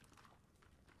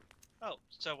 Oh,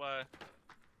 so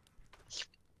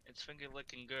it's finger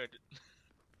looking good.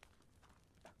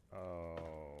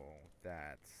 Oh,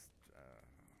 that's...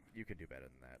 you can do better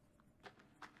than that.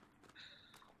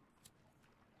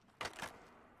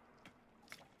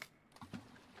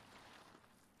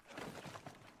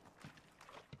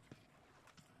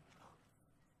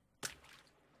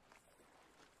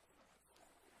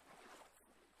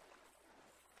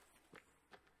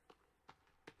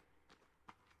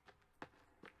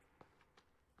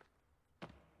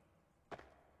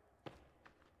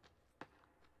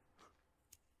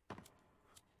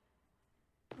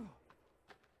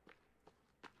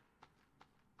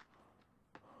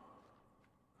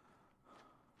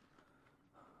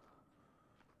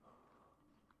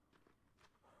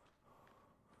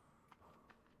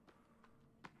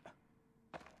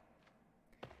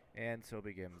 And so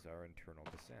begins our internal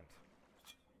descent.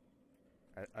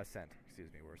 Ascent,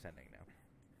 excuse me, we're ascending now.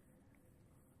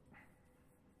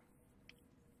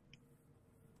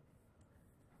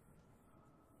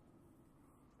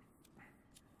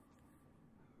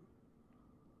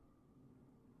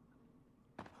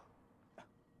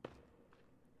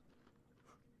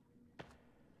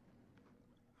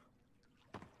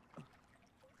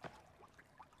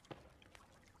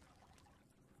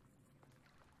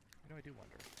 You know, I do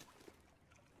wonder.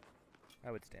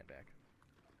 I would stand back.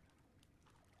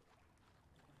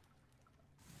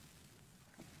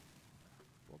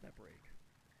 Will that break?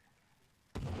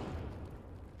 Of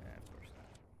course not.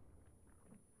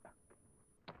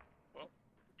 Well,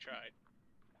 tried.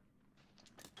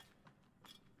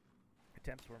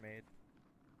 Attempts were made.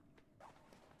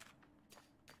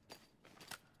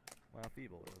 While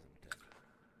feeble, it was an attempt.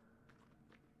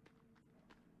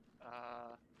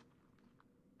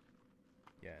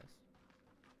 Yes.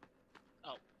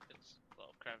 Oh, it's a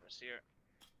little crevice here.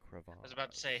 Cravat. I was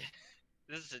about to say,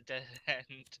 this is a dead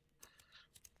end.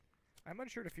 I'm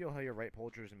unsure to feel how your right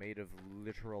poultice is made of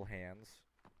literal hands.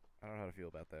 I don't know how to feel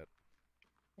about that.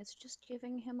 it's just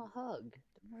giving him a hug.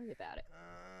 Don't worry about it.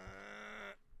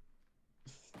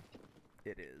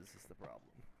 It is the problem.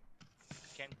 I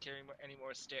can't carry any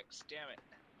more sticks. Damn it.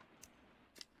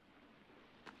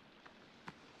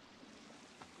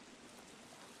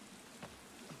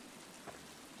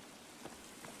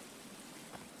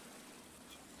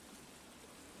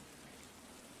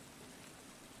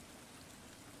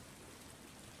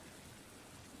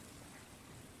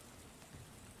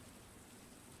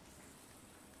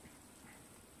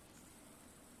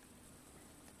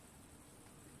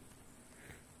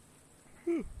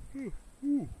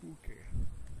 Okay.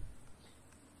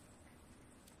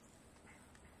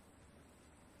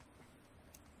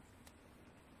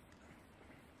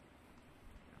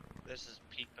 This is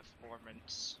peak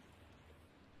performance.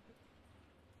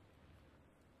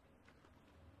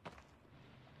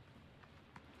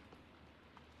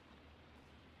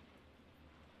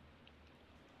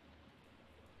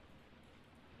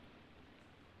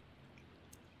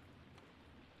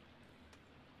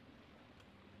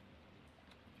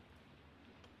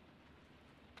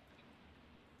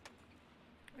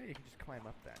 Hey, you can just climb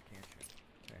up that, can't you?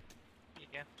 Okay.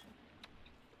 Yeah.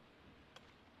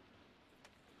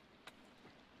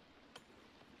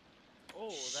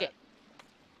 Oh, Shit.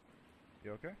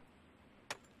 You okay?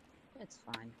 It's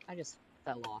fine. I just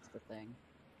fell off the thing.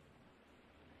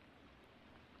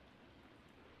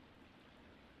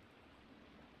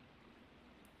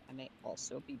 I may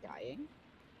also be dying.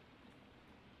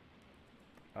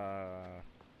 Nope,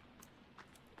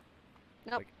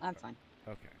 Like, I'm fine.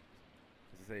 Okay.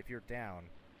 As I say, if you're down,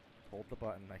 hold the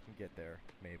button, I can get there,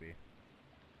 maybe.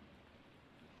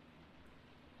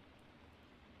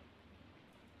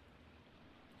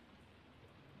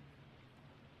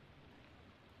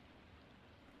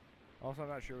 Also, I'm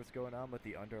not sure what's going on, but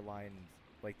the underlines,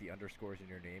 like the underscores in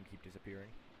your name, keep disappearing.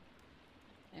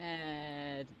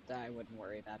 And I wouldn't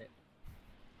worry about it.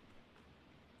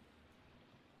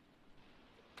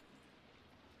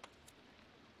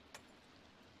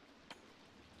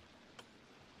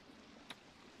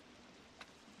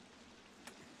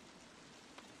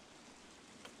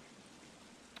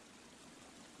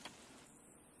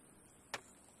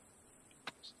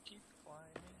 just keep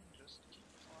climbing. Just keep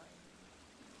climbing.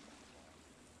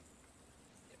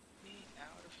 Get me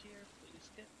out of here, please.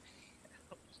 Get me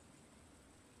out.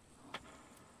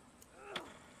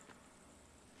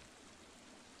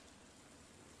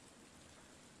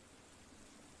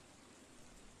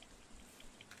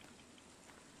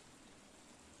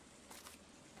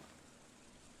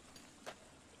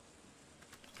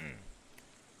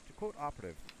 quote-unquote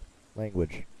operative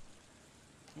language.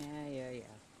 Yeah.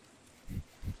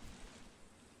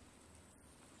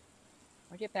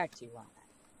 I'll get back to you on that.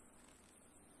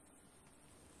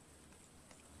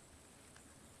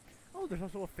 Oh, there's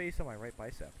also a face on my right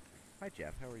bicep. Hi,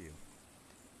 Jeff. How are you?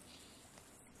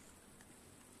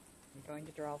 I'm going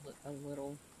to draw a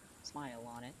little smile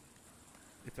on it.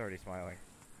 It's already smiling.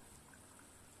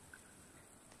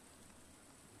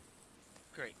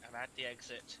 Great, I'm at the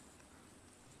exit.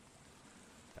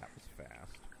 That was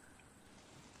fast.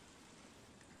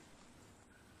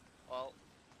 Well,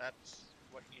 that's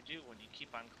what you do when you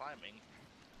keep on climbing.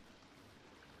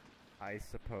 I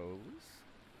suppose.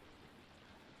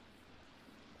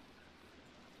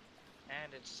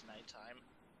 And it's nighttime.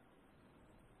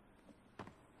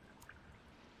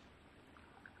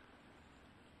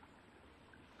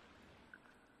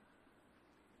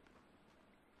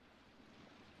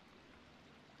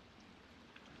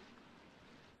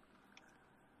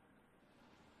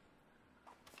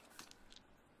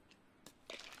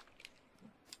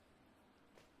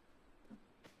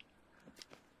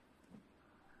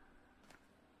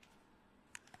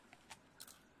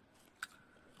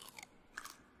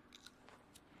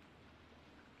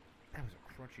 That was a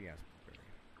crunchy ass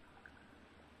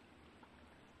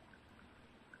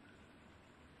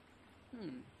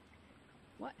blueberry.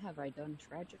 What have I done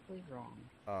tragically wrong?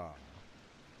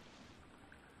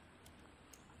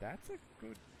 That's a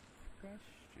good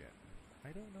question.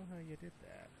 I don't know how you did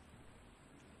that.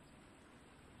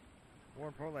 More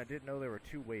importantly, I didn't know there were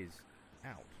two ways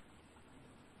out.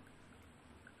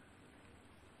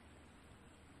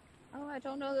 Oh, I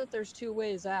don't know that there's two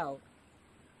ways out.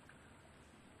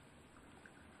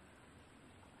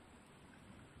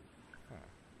 Huh.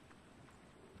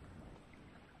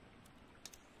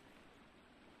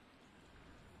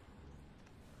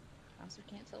 I also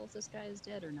can't tell if this guy is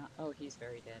dead or not. Oh, he's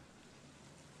very dead.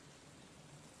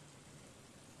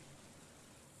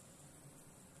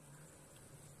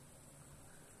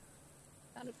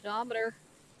 Found a pedometer.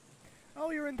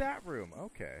 Oh, you're in that room.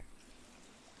 Okay.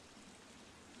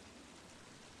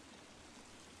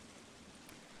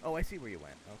 Oh, I see where you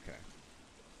went. Okay.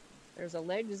 There's a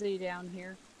legacy down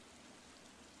here.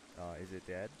 Is it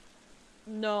dead?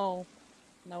 No.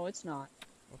 No, it's not.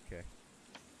 Okay.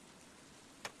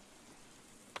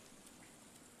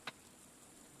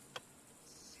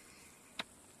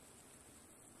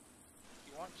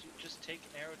 You want to just take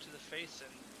an arrow to the face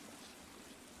and...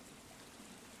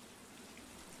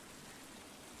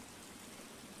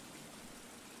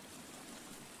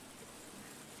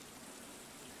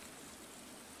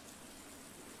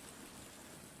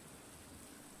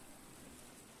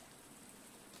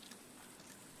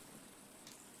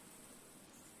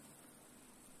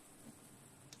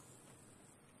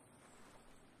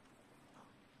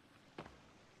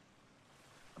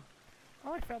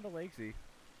 Oh, I found the legsy.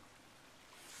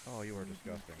 Oh, you are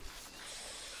disgusting.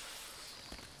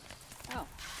 Oh.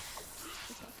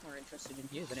 He's much more interested in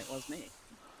you than it was me.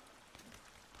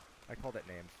 I called it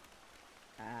names.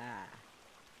 Ah.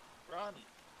 Run!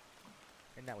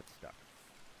 And now it's stuck.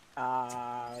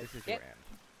 This is get your end.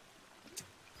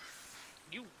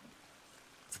 You!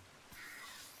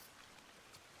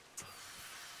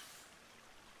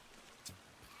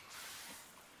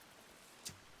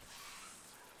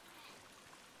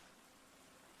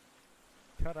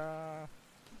 Ta-da!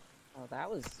 Oh, that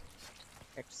was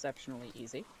exceptionally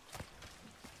easy.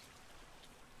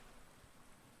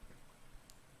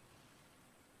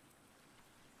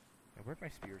 Now, where'd my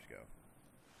spears go?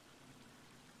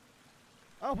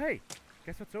 Oh, hey!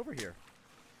 Guess what's over here?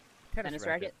 Tennis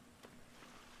racket.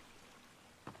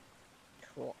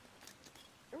 Cool.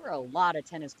 There were a lot of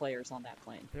tennis players on that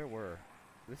plane. There were.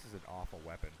 This is an awful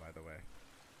weapon, by the way.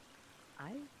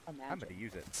 I imagine. I'm gonna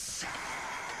use it.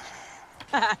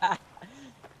 Bruh.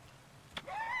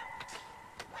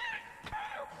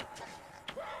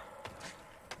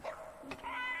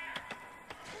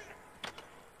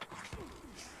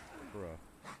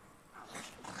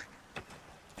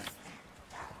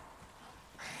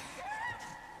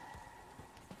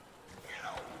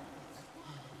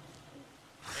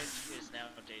 It is now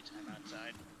daytime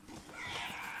outside.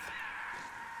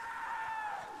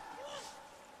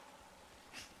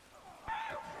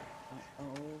 Oh,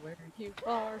 where you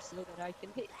are so that I can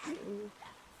hit you.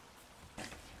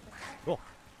 Oh,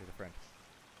 here's a friend.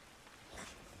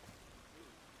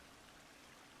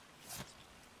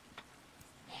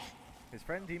 His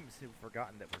friend seems to have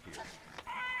forgotten that we're here.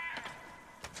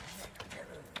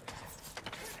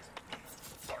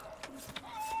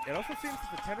 It also seems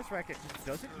that the tennis racket just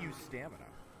doesn't use stamina.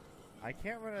 I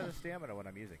can't run out of stamina when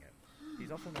I'm using it.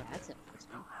 He's also not That's dead.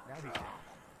 interesting. Now he's dead.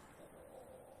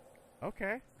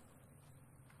 Okay.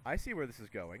 I see where this is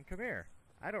going. Come here.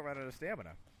 I don't run out of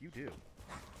stamina. You do.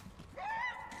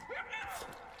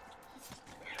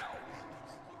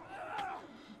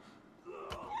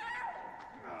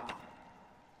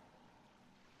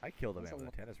 I killed a man with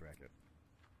a tennis racket.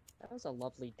 That was a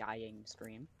lovely dying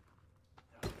scream.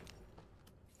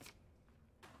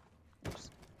 Oops.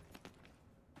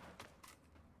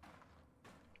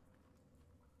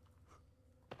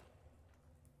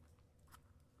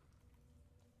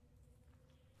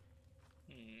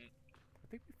 I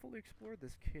think we fully explored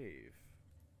this cave.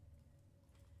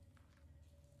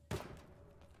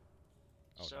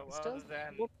 Oh, So no. other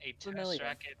than look a tennis familiar.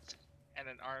 racket and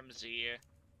an armsy,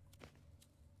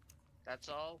 that's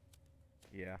all?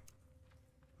 Yeah.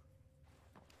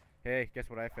 Hey, guess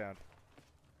what I found?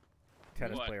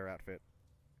 Tennis What? player outfit.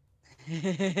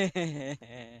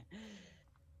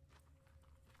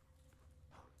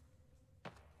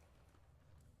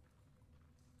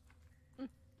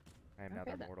 I am now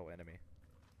Okay, their then. mortal enemy.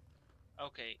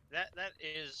 Okay, that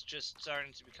is just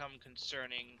starting to become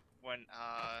concerning when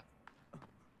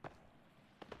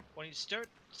you start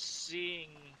seeing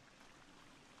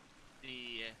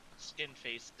the skin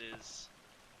faces,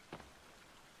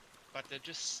 but they're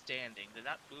just standing. They're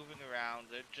not moving around.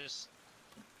 They're just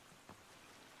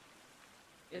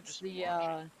It's just the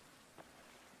watching.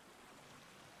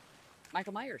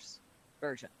 Michael Myers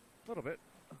version. A little bit.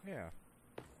 Yeah.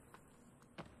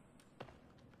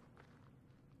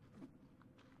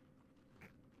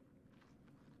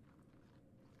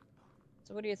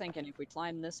 So what are you thinking? If we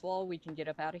climb this wall, we can get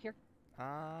up out of here?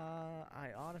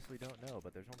 I honestly don't know,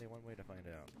 but there's only one way to find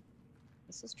out.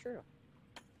 This is true.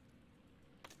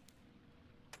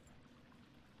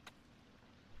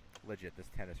 Legit, this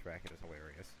tennis racket is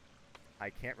hilarious. I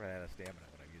can't run out of stamina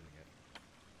when I'm using it.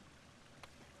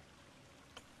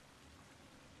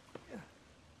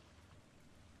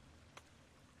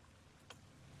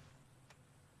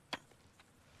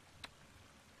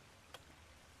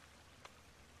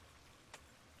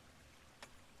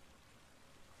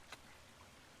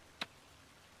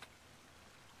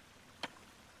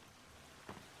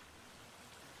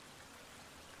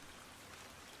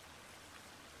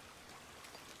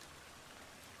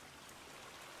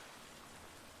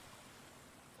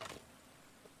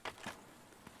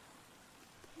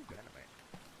 Dynamite.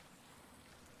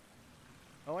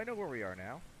 Oh, I know where we are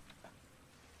now.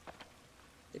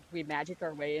 Did we magic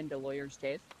our way into Lawyer's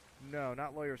Cave? No,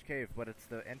 not Lawyer's Cave, but it's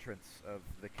the entrance of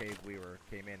the cave we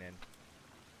came in.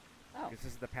 Oh, This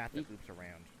is the path that loops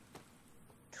around.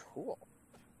 cool.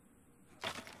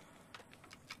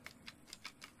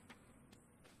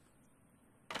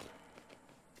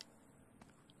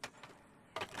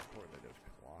 Importantly, there's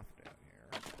cloth down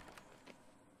here.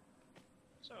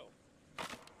 So,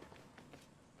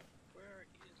 where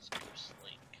is Goose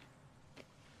Link?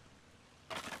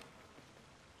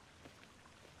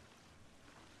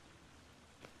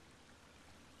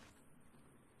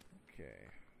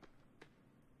 Okay.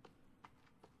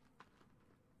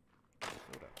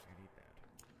 Soda, I need that.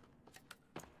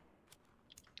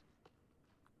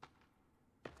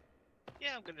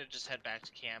 Yeah, I'm gonna just head back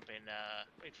to camp and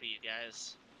wait for you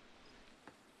guys.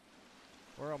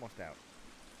 We're almost out.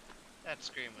 That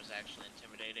scream was actually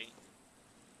intimidating.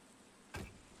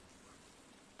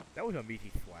 That was a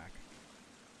meaty thwack.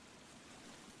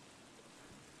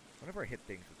 Whenever I hit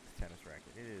things with this tennis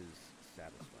racket, it is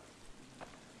satisfying.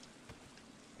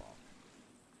 Bonk.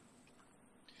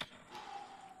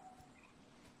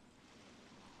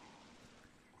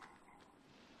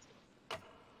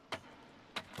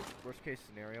 Worst case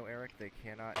scenario, Eric, they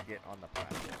cannot get on the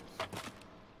platforms.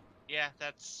 Yeah,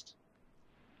 that's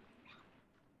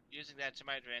using that to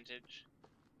my advantage.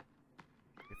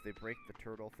 If they break the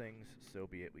turtle things, so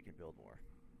be it, we can build more.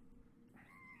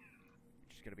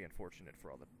 Which is going to be unfortunate for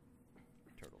all the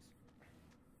turtles.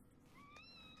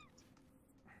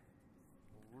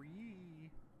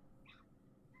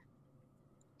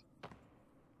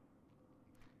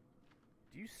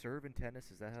 Do you serve in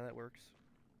tennis? Is that how that works?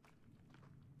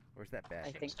 Or is that bad?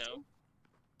 I think so.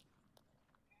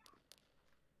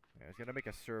 Yeah, I was going to make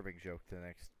a serving joke to the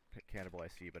next cannibal I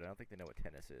see, but I don't think they know what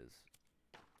tennis is.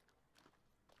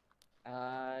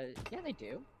 Yeah, they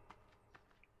do.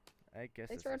 I guess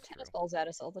They this throw is tennis true. balls at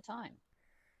us all the time.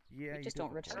 Yeah, We you just do don't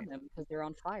have a return point. them because they're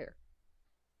on fire.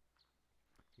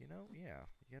 You know, yeah,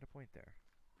 you got a point there.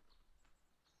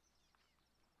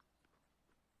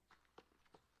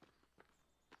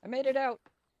 I made it out.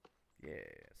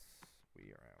 Yes,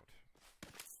 we are out.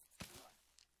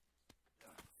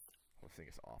 Oh, this thing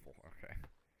is awful. Okay.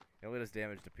 It only does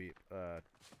damage to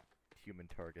human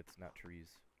targets, not trees.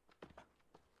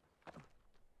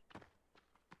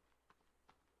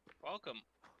 welcome.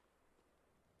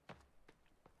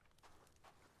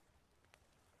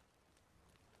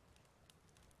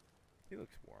 He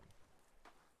looks warm.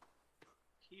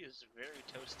 He is very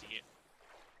toasty.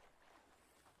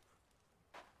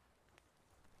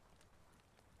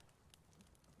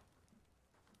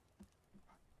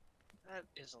 That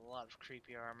is a lot of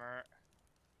creepy armor.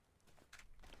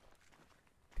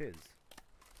 Tis.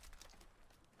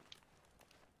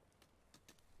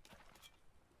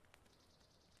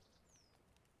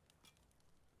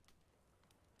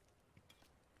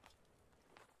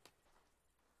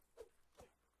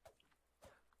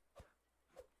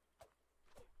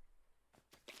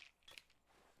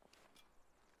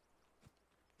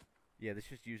 Yeah, this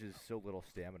just uses so little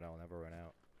stamina, I'll never run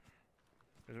out.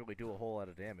 Doesn't really do a whole lot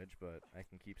of damage, but I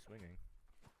can keep swinging.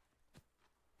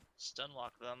 Stun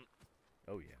lock them.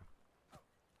 Oh yeah.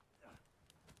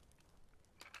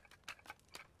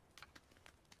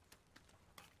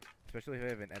 Especially if I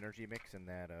have an energy mix and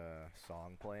that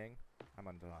song playing, I'm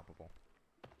unstoppable.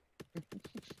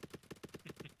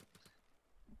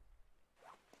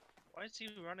 Why is he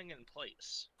running in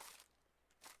place?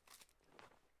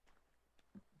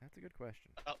 That's a good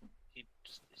question. Oh, he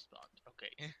just spawned.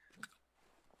 Okay.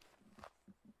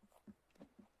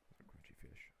 Crunchy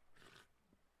fish.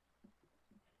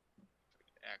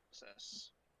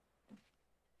 Access.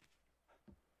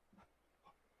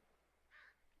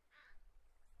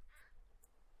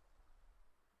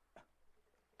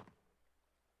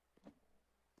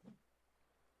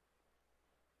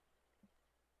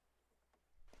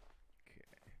 Okay.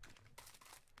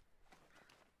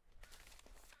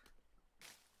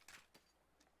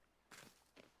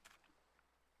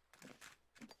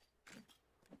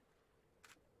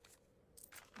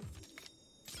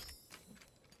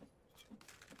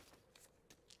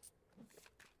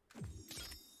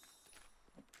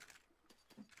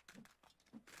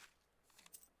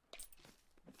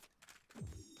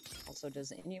 Also,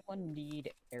 does anyone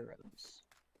need arrows?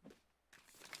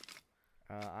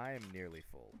 I am nearly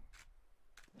full.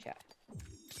 Okay.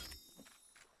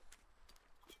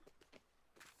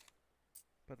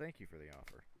 But thank you for the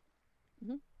offer.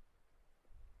 Mhm.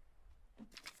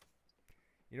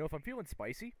 You know, if I'm feeling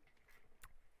spicy,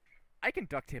 I can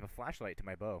duct tape a flashlight to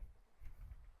my bow.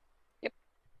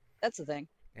 That's the thing.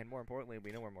 And more importantly,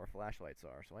 we know where more flashlights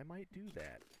are, so I might do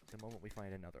that the moment we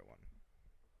find another one.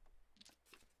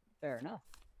 Fair enough.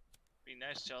 Be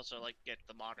nice to also like get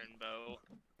the modern bow.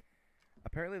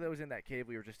 Apparently that was in that cave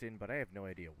we were just in, but I have no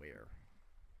idea where.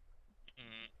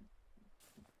 Mm.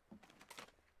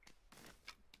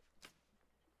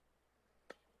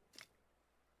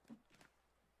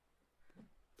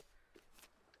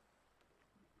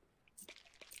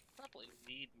 Probably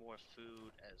need more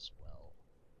food as well.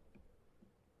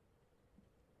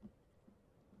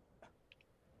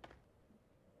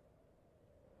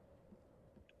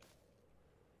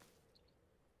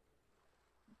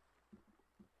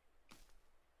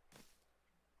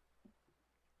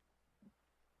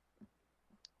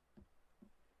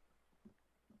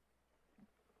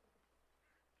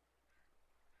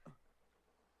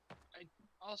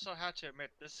 I also have to admit,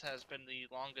 this has been the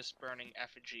longest burning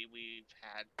effigy we've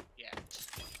had yet.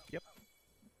 Yep.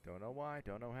 Don't know why,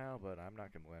 don't know how, but I'm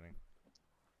not complaining.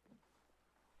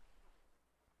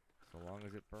 So long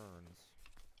as it burns.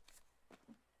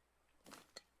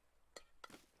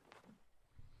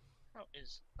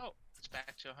 Oh, it's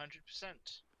back to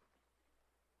 100%.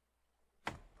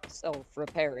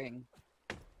 Self-repairing.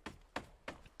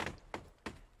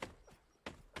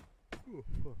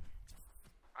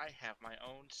 I have my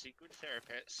own secret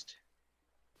therapist.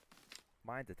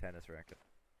 Mine's a tennis racket.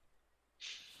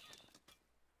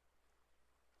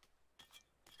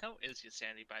 How is your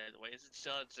sanity, by the way? Is it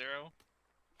still at 0?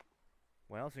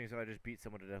 Well, seeing as I just beat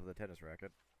someone to death with a tennis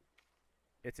racket,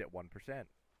 it's at 1%.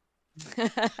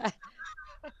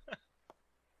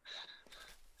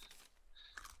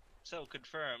 So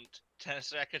confirmed,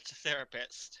 tennis racket's a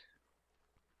therapist.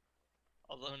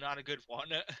 Although not a good one.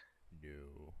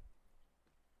 No.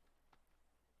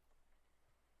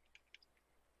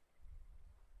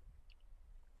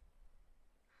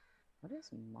 What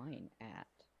is mine at?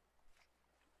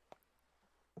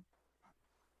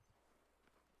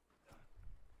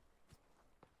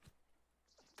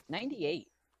 $98.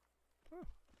 Huh.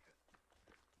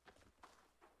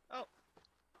 Oh.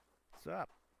 What's up?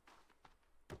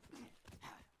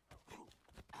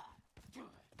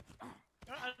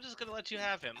 I'm just gonna let you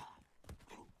have him.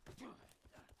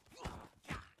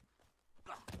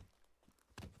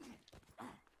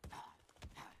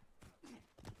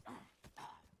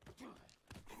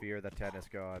 Fear the tennis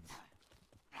gods.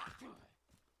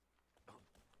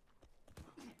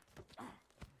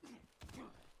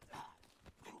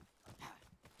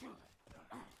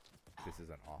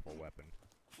 an awful weapon.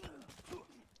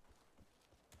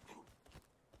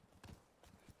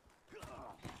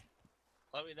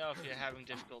 Let me know if you're having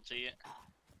difficulty.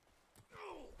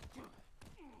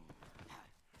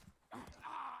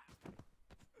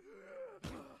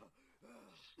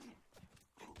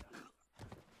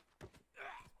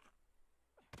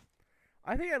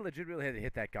 I think I legitimately had to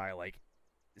hit that guy like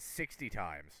 60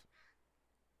 times.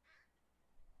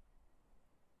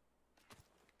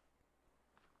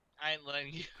 I ain't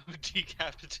letting you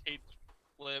decapitate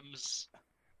limbs.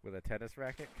 With a tennis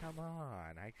racket? Come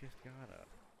on, I just gotta.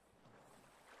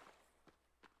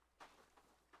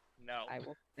 No. I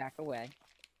will back away.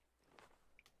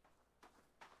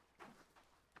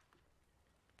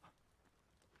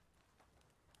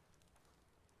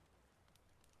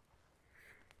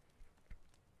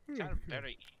 Kind of better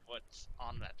eat what's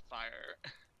on that fire.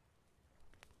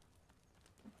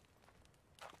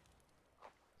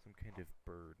 Some kind of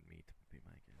bird meat would be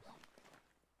my guess.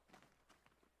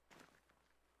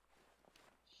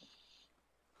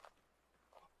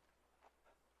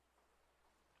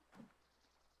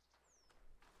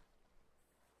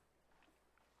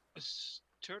 Is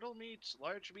turtle meat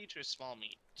large meat or small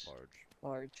meat? Large.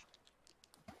 Large.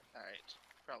 Alright.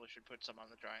 Probably should put some on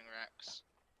the drying racks.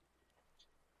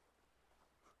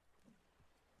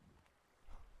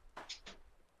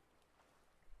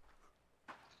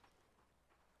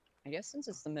 I guess since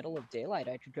it's the middle of daylight,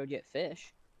 I could go get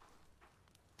fish.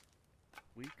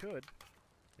 We could.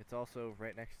 It's also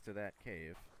right next to that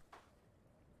cave.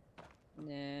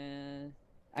 Nah.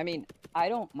 I mean, I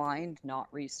don't mind not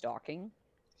restocking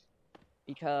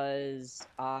because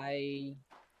I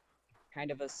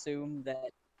kind of assume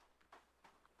that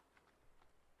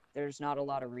there's not a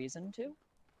lot of reason to.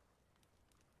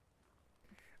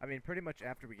 I mean, pretty much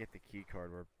after we get the key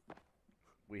card,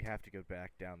 we have to go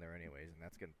back down there anyways, and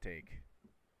that's gonna take...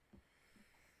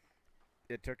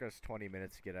 It took us 20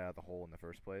 minutes to get out of the hole in the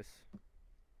first place.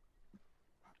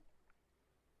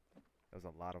 That was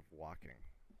a lot of walking.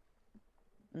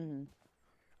 Mm-hmm.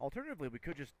 Alternatively, we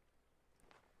could just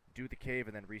do the cave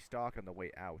and then restock on the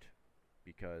way out,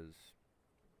 because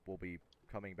we'll be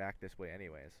coming back this way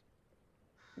anyways.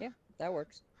 Yeah, that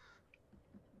works.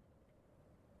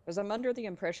 Because I'm under the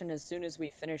impression as soon as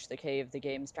we finish the cave, the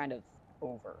game's kind of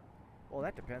over. Well,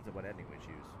 that depends on what ending we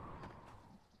choose.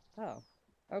 Oh,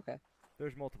 okay.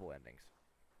 There's multiple endings.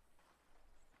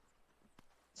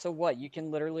 So what, you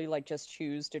can literally, like, just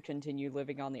choose to continue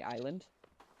living on the island?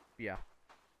 Yeah.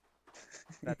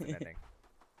 That's an ending.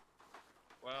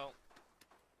 Well,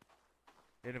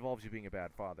 It involves you being a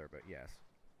bad father, but yes.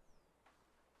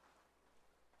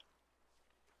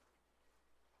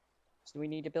 So we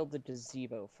need to build the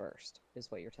gazebo first, is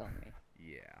what you're telling me.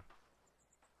 Yeah.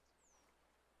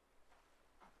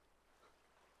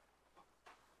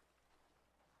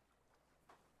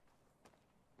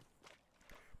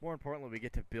 More importantly, we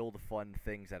get to build fun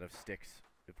things out of sticks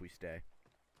if we stay.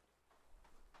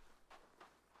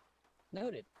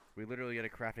 Noted. We literally get a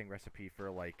crafting recipe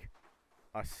for, like,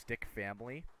 a stick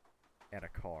family and a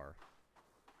car.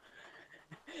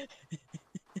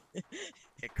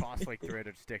 It costs like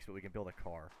 300 sticks, but we can build a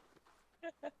car.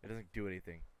 It doesn't do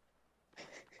anything.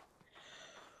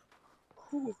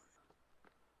 Whew.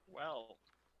 well.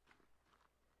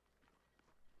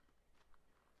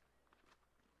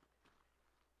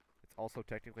 It's also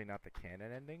technically not the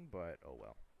canon ending, but oh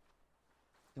well.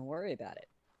 Don't worry about it.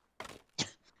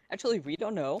 Actually, we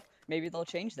don't know. Maybe they'll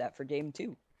change that for game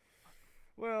 2.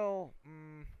 Well,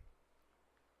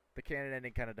 the canon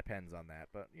ending kind of depends on that,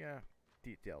 but yeah,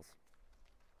 details.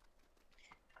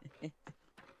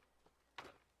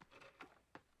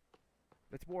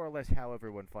 It's more or less how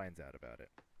everyone finds out about it.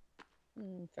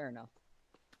 Fair enough.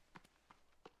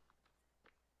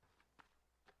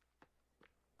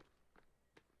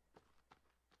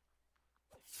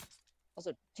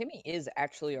 Also, Timmy is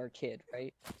actually our kid,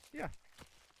 right? Yeah.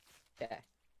 Yeah.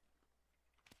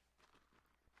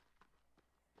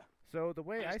 So the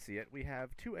way I see it, we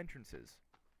have two entrances.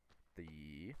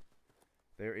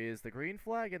 There is the green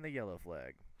flag and the yellow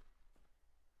flag.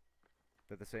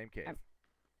 They're the same cave.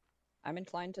 I'm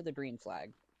inclined to the green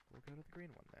flag. We'll go to the green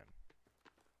one then.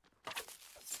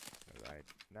 'Cause I'm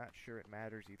not sure it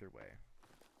matters either way.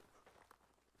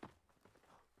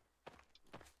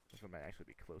 This one might actually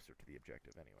be closer to the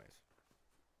objective anyways.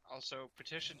 Also,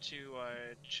 petition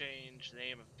to change the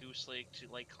name of Goose Lake to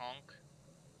Lake Honk.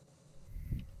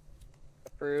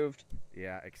 Approved.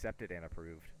 Yeah, accepted and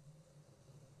approved.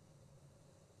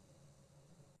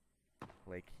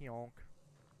 Lake Hyonk.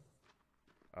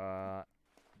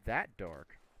 That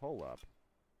dark. Hold up.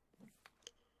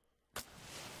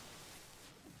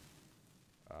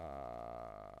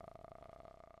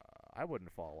 I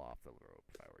wouldn't fall off the rope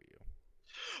if I were you.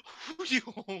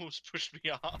 You almost pushed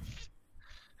me off.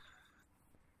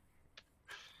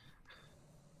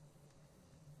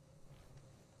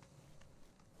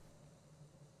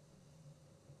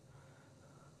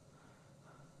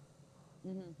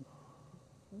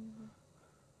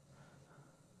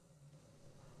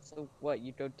 So what,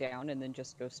 you go down and then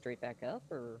just go straight back up,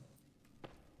 or?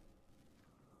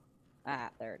 Ah,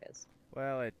 there it is.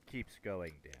 Well, it keeps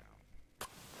going down.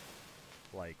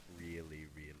 Like, really,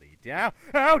 really down.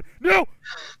 Out! No!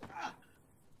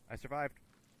 I survived.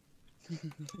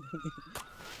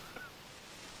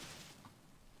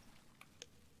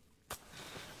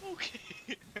 Okay.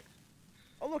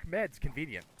 Oh, look, meds.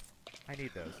 Convenient. I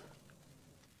need those.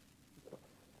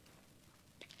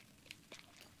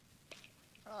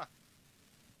 Ah.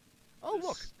 Oh,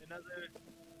 look! Another.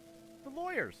 The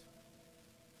lawyers.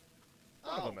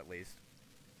 One of Oh. them, at least.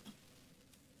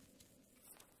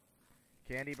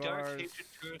 Candy Dark bars. hatred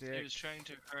truth. He Stick. was trying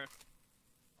to hurt.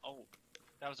 Oh,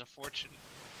 that was a fortune.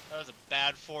 That was a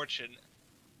bad fortune.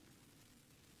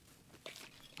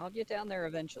 I'll get down there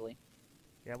eventually.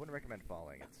 Yeah, I wouldn't recommend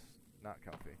falling. It's not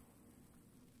comfy.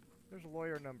 There's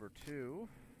lawyer number 2.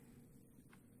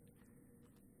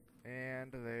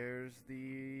 And there's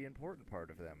the important part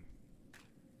of them.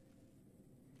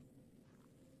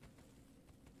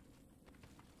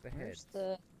 The Where's heads.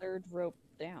 the third rope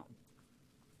down?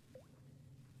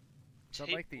 So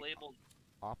Tape like the labeled.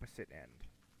 opposite end.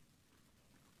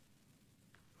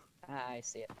 Ah, I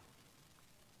see it.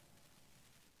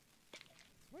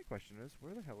 So my question is,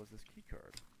 where the hell is this key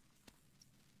card?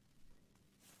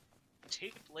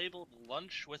 Tape labeled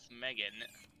lunch with Megan.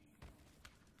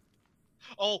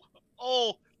 Oh,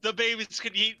 oh, the babies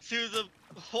can eat through the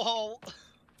wall.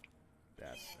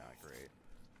 That's not great.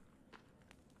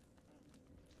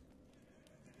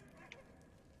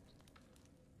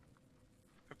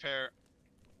 Prepare.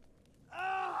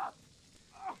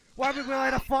 Why would we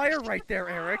light a fire right there,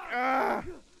 Eric? Ah!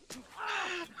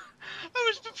 I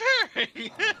was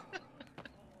preparing.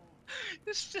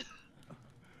 Just.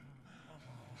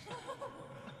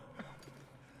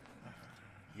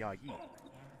 Yeah, yeet.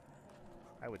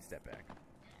 I would step back.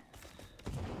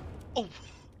 Oh.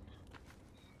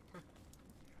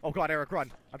 Oh god, Eric,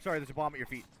 run! I'm sorry, there's a bomb at your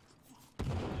feet.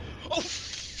 Oh.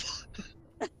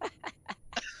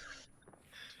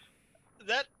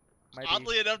 That Might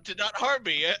oddly enough did not harm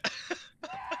me.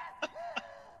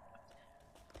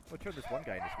 We'll turn this one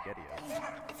guy into SpaghettiOs.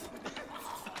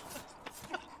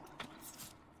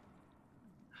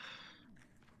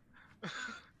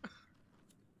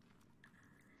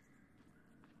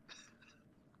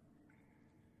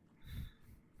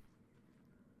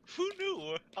 Who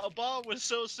knew a bomb was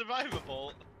so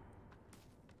survivable?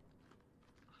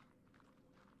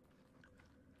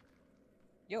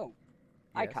 Yo,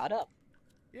 I Yes. caught up.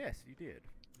 Yes, you did.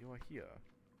 You are here.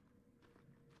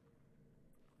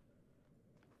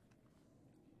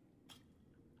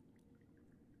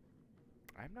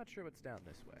 I'm not sure what's down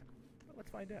this way, but let's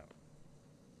find out.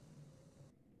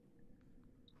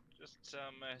 Just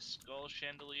some skull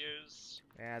chandeliers.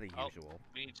 Ah, the Oh. usual.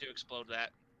 We need to explode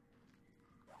that.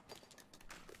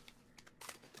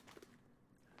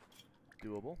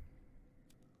 Doable.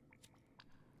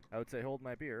 I would say hold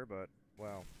my beer, but,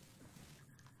 well.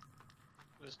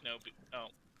 There's no. Oh,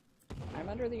 I'm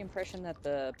under the impression that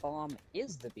the bomb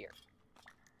is the beer.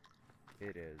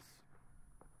 It is.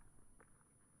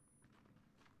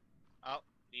 oh,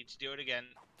 need to do it again.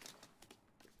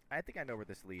 I think I know where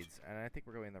this leads, and I think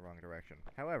we're going in the wrong direction.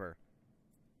 However,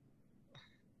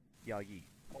 yeah, yeet.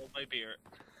 Hold my beer.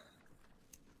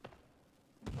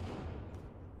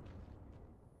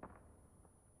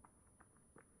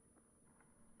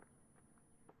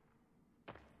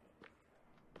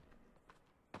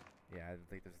 Yeah, I don't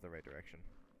think this is the right direction.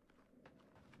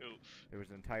 Oof. There was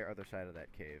an entire other side of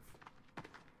that cave.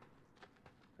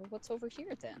 Well, what's over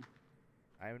here then?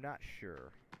 I'm not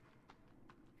sure.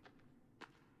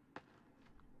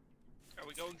 Are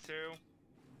we going through?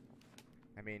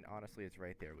 I mean, honestly, it's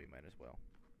right there. We might as well.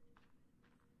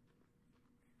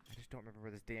 I just don't remember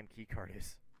where this damn key card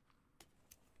is.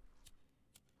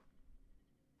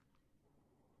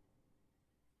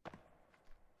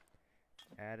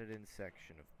 Added in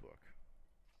section of book.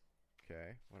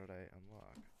 Okay, what did I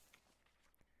unlock?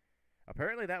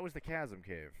 Apparently that was the chasm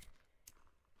cave.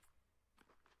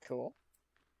 Cool.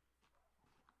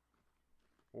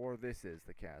 Or this is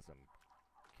the chasm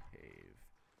cave.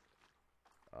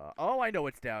 Oh, I know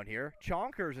what's down here.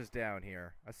 Chonkers is down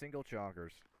here. A single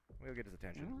Chonkers. We'll get his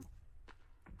attention. Oh.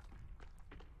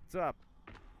 What's up?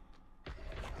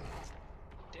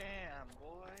 Damn,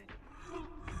 boy.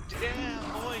 Damn,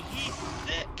 boy, he's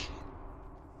thick.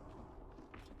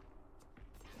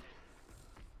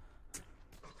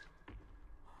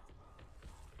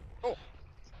 Oh,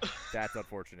 that's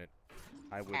unfortunate.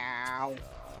 I would. Ow.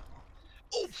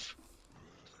 Oof.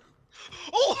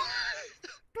 Oh!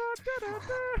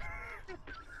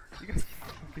 You guys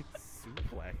fucking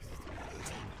suplexed.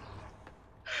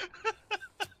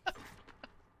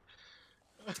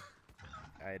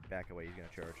 I'd back away. He's gonna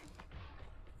charge.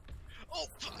 Oh!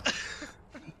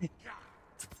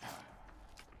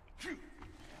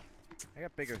 I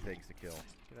got bigger things to kill.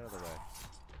 Get out of the way.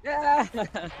 Yeah.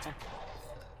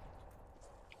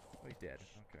 Oh, he's dead.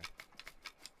 Okay.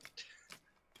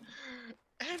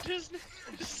 And his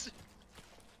nose.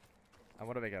 I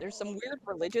want to make a. There's some weird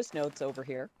religious notes over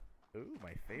here. Ooh,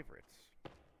 my favorites.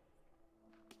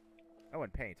 Oh,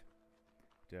 and paint.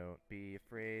 Don't be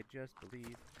afraid, just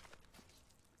believe.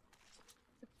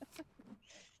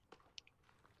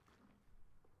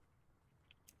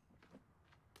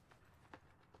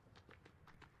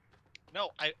 No,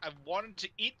 I wanted to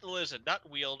eat the lizard, not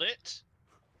wield it.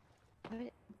 What in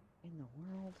the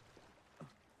world?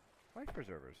 Life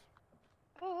preservers.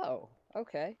 Oh,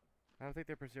 okay. I don't think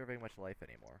they're preserving much life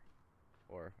anymore.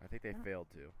 Or, I think they Oh. failed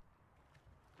to.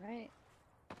 Right.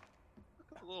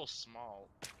 A little small.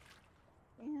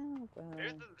 Yeah, well.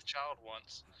 There's the child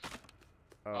ones.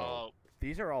 Oh.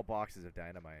 These are all boxes of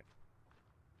dynamite.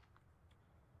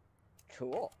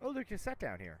 Cool. Oh, there's a cassette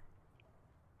down here.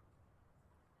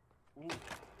 Ooh,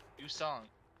 new song.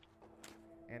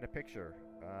 And a picture.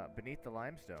 Beneath the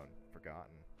limestone.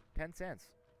 Forgotten. 10 cents.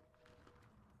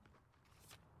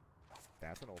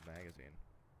 That's an old magazine.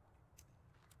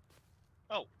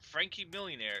 Oh, Frankie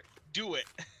Millionaire. Do it.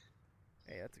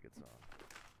 Hey, that's a good song.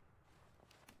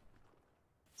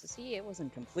 So see, it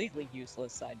wasn't completely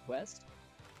useless side quest.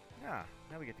 Ah,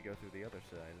 now we get to go through the other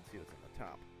side and see what's on the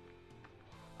top.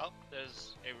 Oh,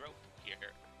 there's a rope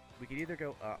here. We could either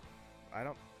go up. I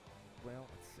don't... Well,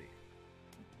 let's see.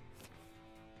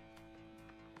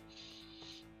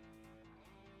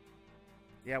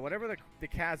 Yeah, whatever the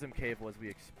chasm cave was, we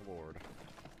explored.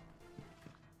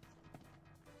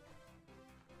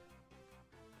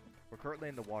 We're currently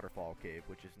in the waterfall cave,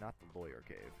 which is not the lawyer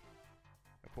cave,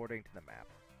 according to the map.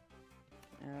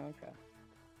 Okay.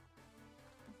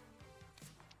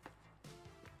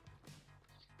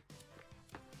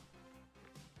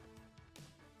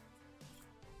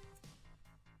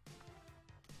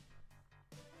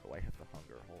 Oh, I have the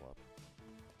hunger. Hold up.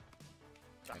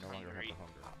 The I no longer have hungry. the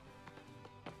hunger.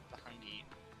 The hungry.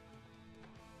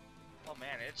 Oh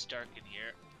man, it's dark in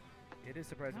here. It is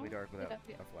surprisingly Oh, dark without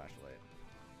yeah. a flashlight.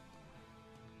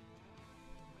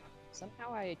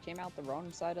 Somehow I came out the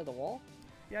wrong side of the wall.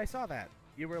 Yeah, I saw that.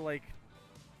 You were like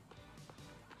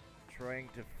trying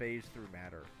to phase through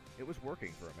matter. It was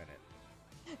working for a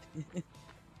minute.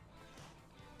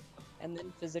 And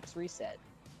then physics reset.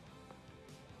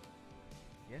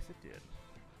 Yes, it did.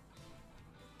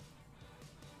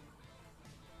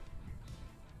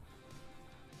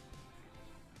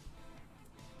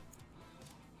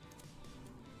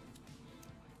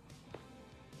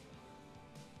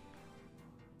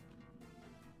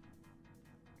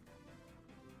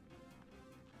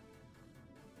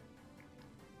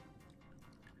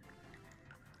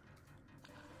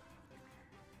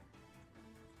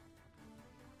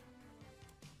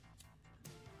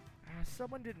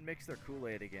 Someone didn't mix their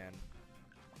Kool-Aid again.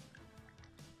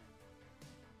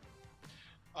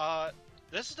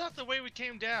 This is not the way we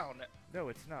came down. No,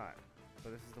 it's not.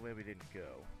 But this is the way we didn't go.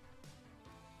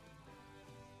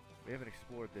 We haven't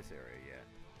explored this area yet.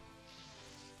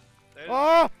 There's...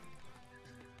 Oh!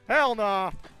 Hell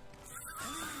nah!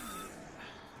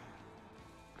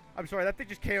 I'm sorry, that thing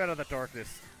just came out of the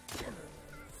darkness.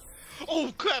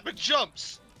 Oh crap, it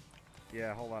jumps!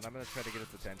 Yeah, hold on, I'm gonna try to get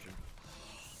its attention.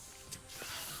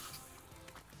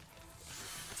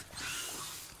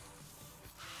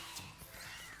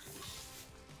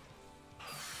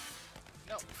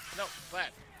 No, no,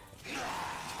 flat.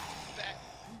 Flat.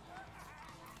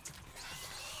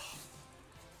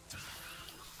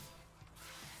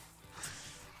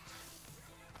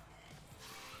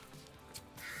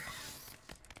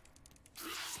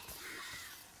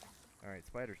 Alright,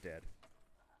 spider's dead.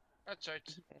 That's right.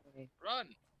 Okay. Run!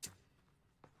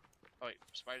 Oh wait,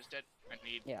 spider's dead. I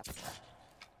need Yeah.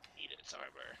 its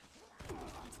armor.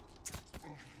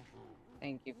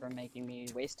 Thank you for making me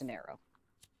waste an arrow.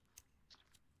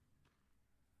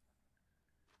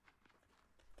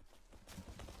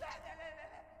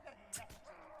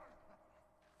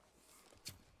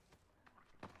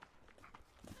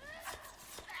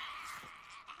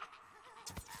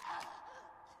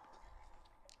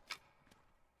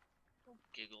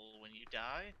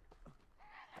 die?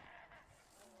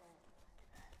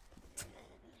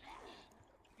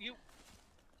 You.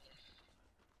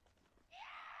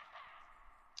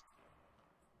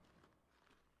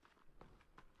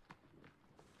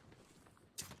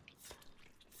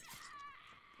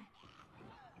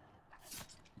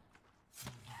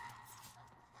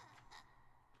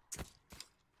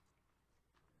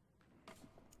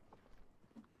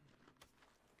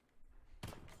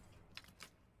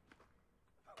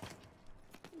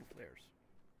 Ooh, flares.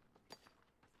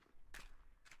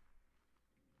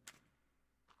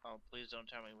 Oh, please don't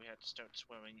tell me we had to start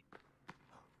swimming.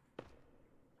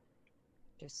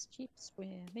 Just keep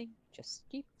swimming. Just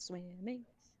keep swimming.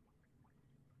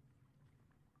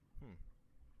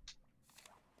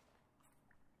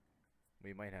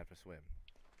 We might have to swim.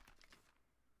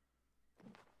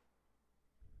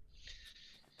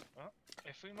 Well,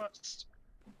 if we must.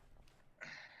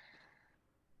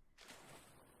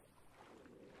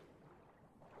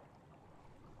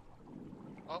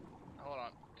 Oh, hold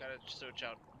on. Gotta switch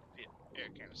out the air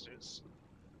canisters.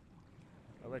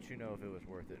 I'll let you know if it was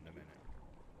worth it in a minute.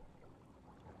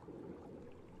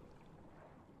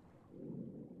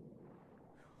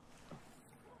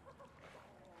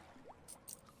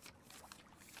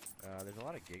 There's a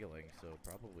lot of giggling, so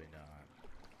probably not.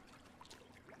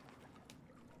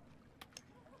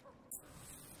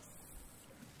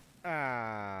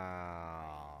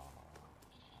 Ah,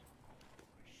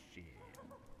 shit.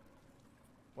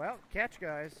 Well, catch,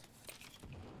 guys.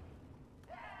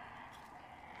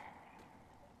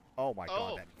 Oh my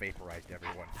god, that vaporized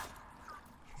everyone.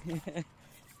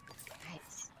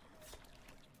 Nice.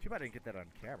 Too bad I didn't get that on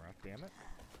camera, damn it.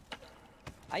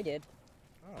 I did.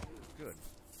 Oh, good.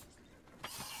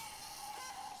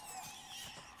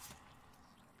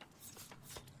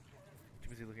 Too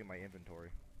busy looking at my inventory.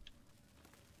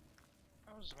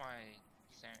 How's my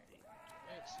sanity?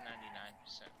 It's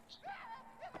 99%.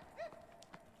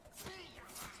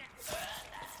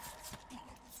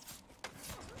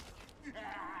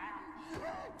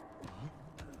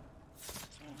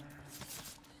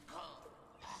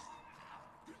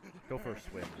 Go for a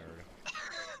swim, nerd.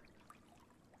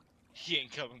 He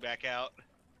ain't coming back out.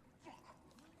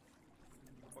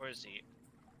 Or is he?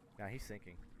 Nah, he's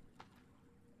sinking.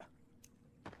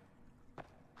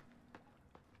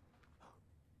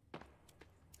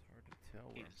 It's hard to tell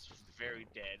where I'm He's supposed to very go.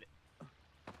 dead.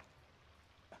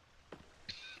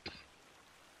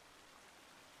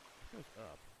 It goes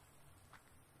up.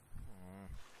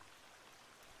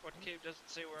 What cave doesn't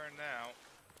say we're in now?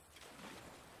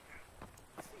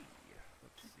 Let's see.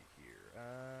 Let's see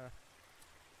here.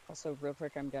 Also, real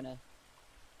quick, I'm gonna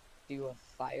do a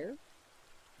fire.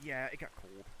 Yeah, it got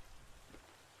cold.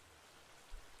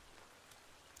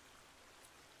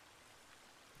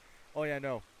 Oh yeah,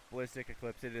 no. Ballistic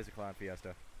Eclipse, it is a clown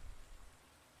fiesta.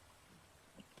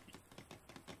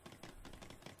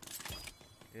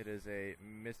 It is a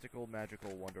mystical,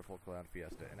 magical, wonderful clown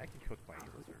fiesta, and I can cook my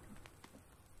lizard.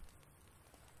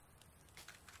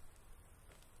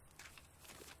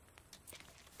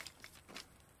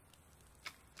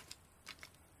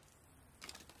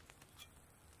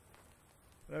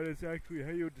 That is actually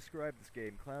how you would describe this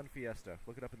game. Clown Fiesta.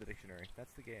 Look it up in the dictionary.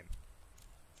 That's the game.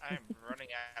 I'm running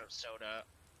out of soda.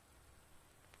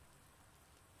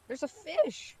 There's a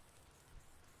fish!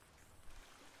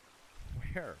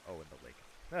 Where? Oh, in the lake.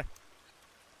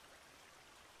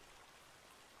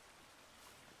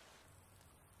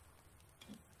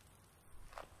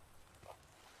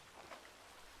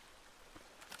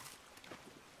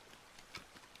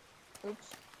 Oops.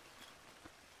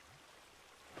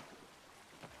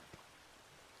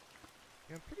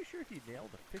 Yeah, I'm pretty sure if you nail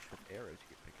the fish with arrows, you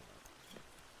can pick them up.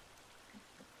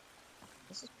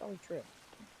 This is probably true.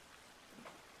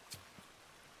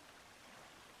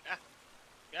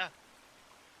 Yeah.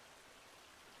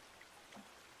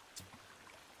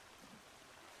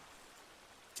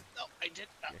 No, I did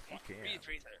not Yes, you want to can. be a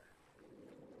traitor.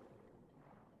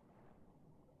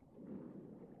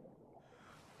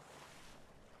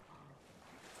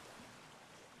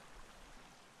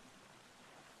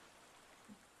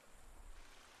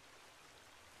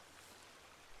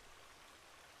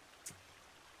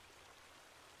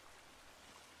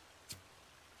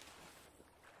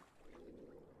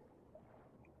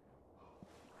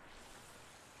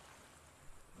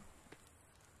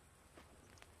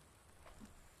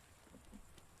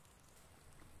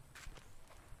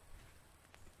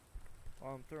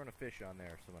 Well, I'm throwing a fish on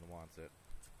there if someone wants it.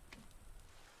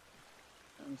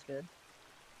 Sounds good.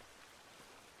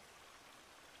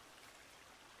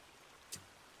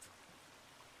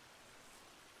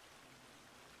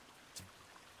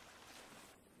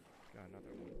 Got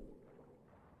another one.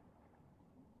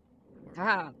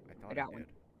 Ah, I thought I I got did. one.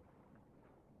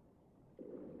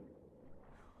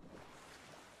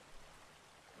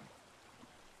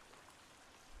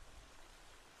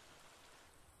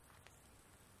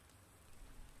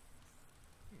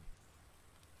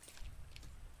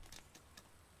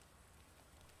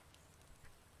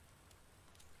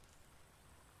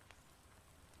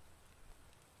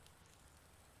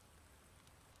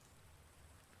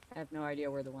 I have no idea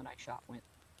where the one I shot went.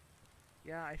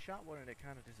 Yeah, I shot one and it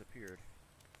kind of disappeared.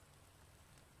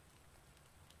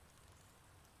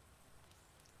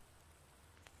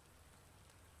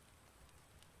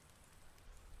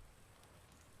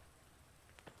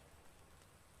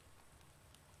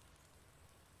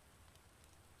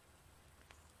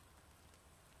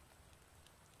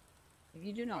 If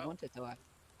you do not Well, want it, though,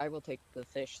 I will take the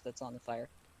fish that's on the fire.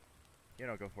 You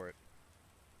know, go for it.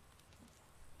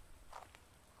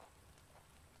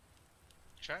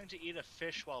 trying to eat a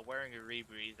fish while wearing a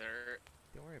rebreather.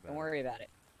 Don't worry about Don't it. worry about it.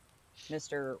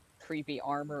 Mr. Creepy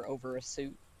Armor over a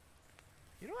suit.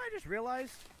 You know what I just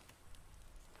realized?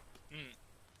 Hmm.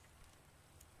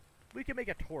 We can make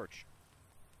a torch.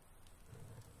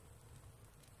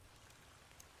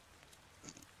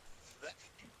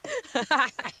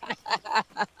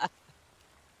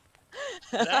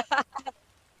 That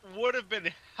would have been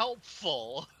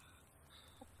helpful.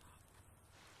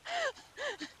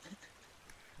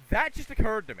 That just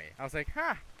occurred to me. I was like,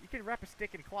 huh, you can wrap a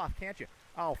stick in cloth, can't you?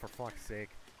 Oh, for fuck's sake.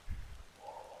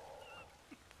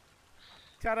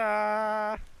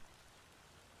 Ta-da!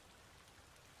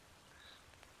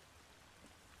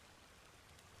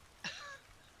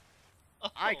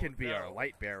 I can be our no.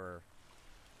 light bearer.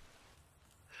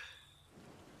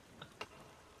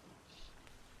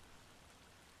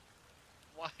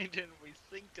 Why didn't we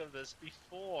think of this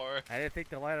before? I didn't think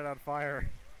to light it on fire.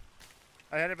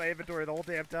 I had it in my inventory the whole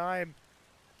damn time.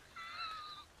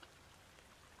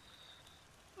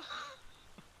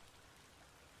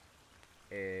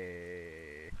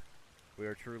 Hey, we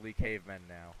are truly cavemen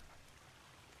now.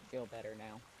 Feel better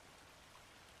now.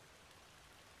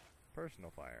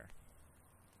 Personal fire.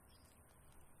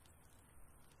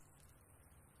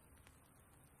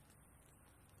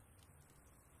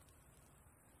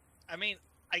 I mean,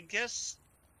 I guess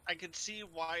I could see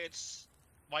why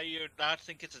you not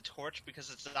think it's a torch because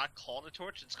it's not called a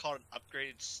torch. It's called an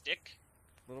upgraded stick.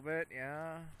 A little bit,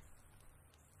 yeah.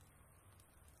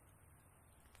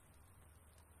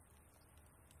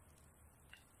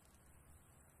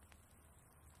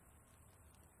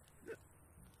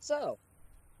 So,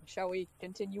 shall we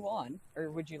continue on?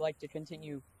 Or would you like to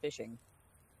continue fishing?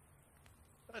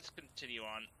 Let's continue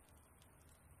on.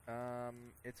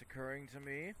 It's occurring to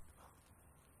me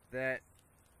that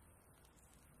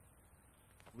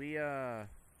we,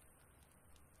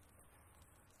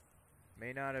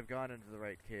 may not have gone into the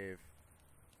right cave.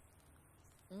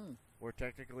 Mm. We're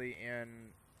technically in,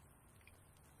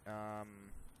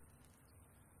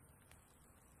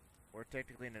 we're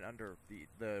technically in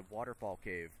the waterfall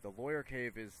cave. The lawyer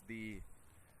cave is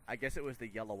I guess it was the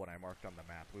yellow one I marked on the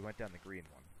map. We went down the green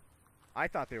one. I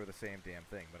thought they were the same damn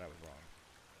thing, but I was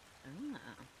wrong.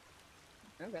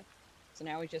 Ah. Okay. So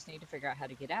now we just need to figure out how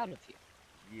to get out of here.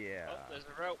 Yeah. Oh, there's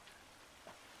a rope.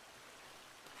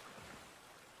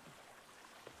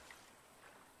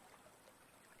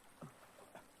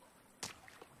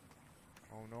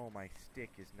 Oh no, my stick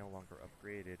is no longer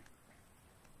upgraded.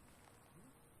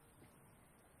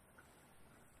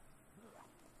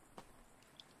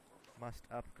 Must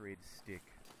upgrade stick.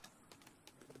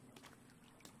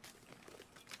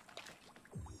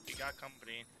 We got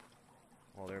company.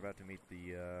 Well, they're about to meet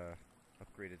the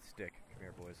upgraded stick. Come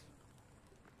here, boys.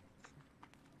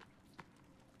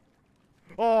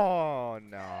 Oh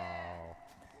no! Alright,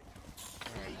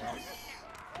 well.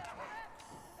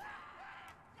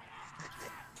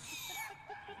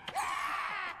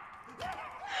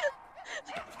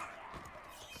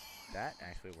 That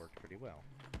actually worked pretty well.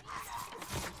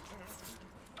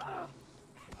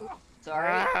 Sorry.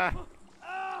 Ah!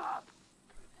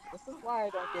 This is why I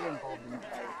don't get involved in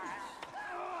fights.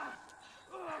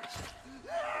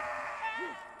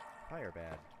 Fire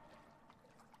bad.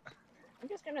 I'm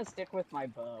just gonna stick with my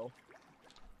bow.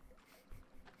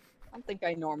 I don't think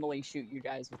I normally shoot you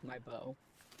guys with my bow.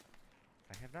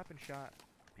 I have not been shot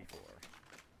before.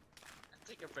 I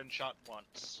think I've been shot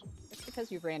once. It's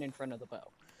because you ran in front of the bow.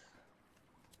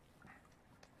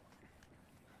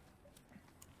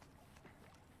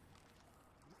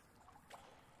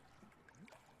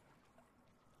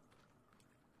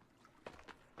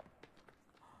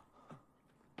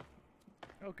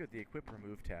 Oh good, the equip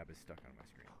remove tab is stuck on my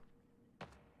screen.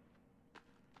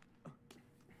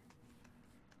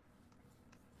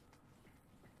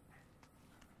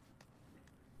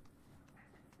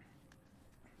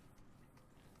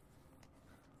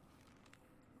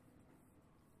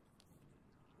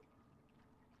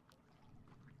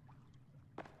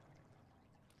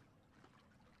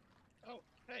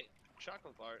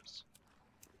 chocolate bars.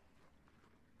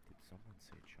 Did someone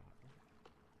say chocolate?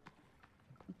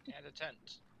 And a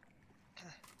tent.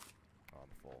 Oh,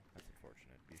 I'm full. That's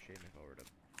unfortunate. It'd be a shame if I were to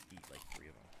eat like 3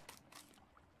 of them.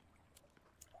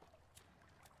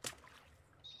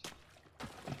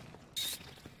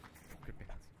 Good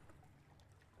pants.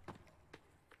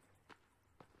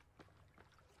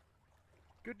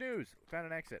 Good news! Found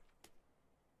an exit.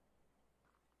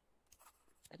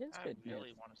 That is I good really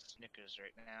news. want a Snickers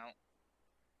right now.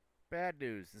 Bad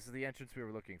news. This is the entrance we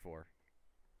were looking for.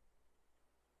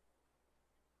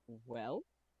 Well,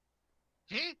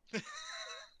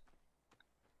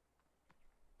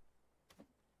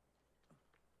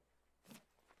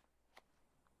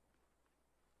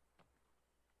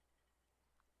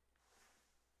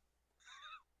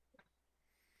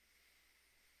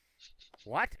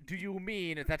 What do you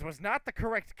mean that was not the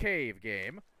correct cave,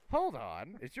 game? Hold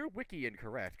on. Is your wiki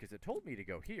incorrect? Because it told me to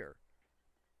go here.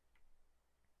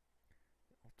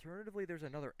 Alternatively, there's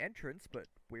another entrance, but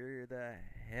where the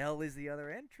hell is the other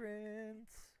entrance?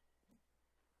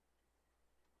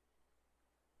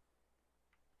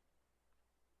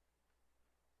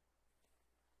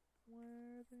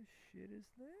 Where the shit is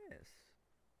this?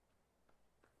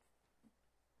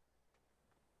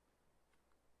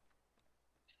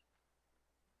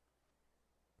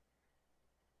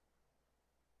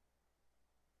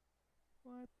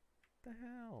 What the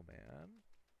hell, man?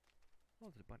 Oh,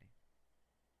 there's a bunny.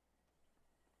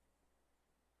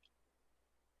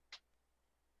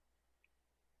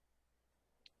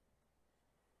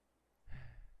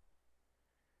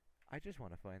 I just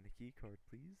want to find the key card,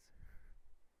 please.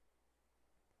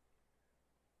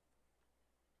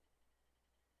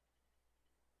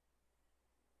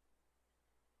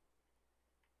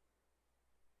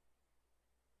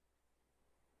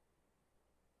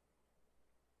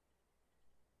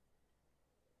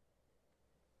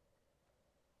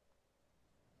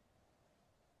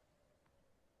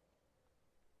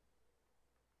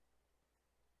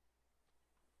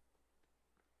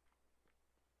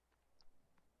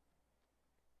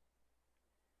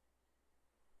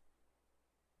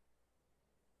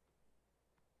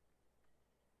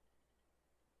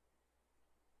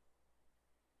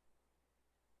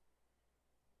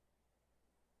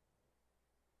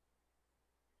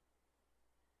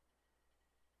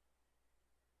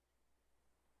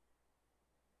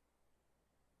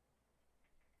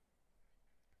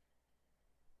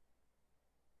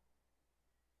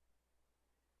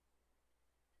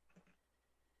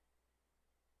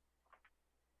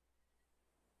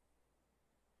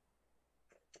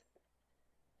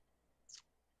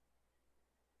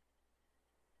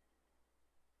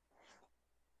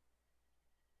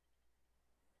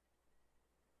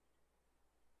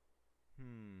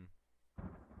 Hmm.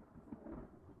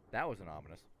 That was an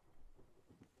ominous.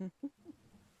 but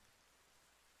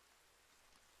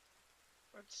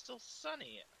it's still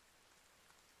sunny.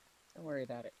 don't worry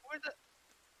about it. Where the?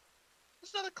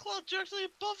 There's not a cloud directly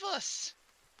above us.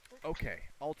 Okay,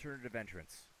 alternative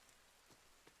entrance.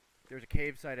 There's a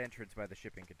cave side entrance by the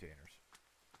shipping containers.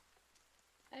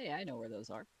 Hey, I know where those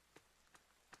are.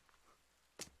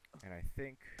 And I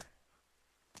think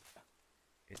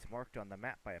it's marked on the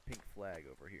map by a pink flag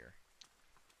over here.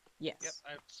 Yes. Yep,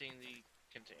 I've seen the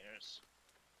containers.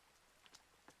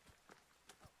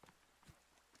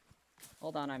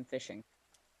 Hold on, I'm fishing.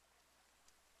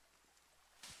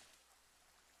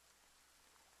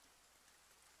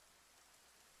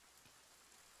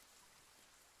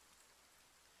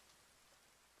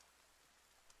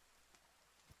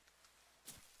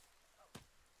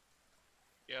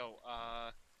 Yo,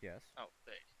 Yes. oh,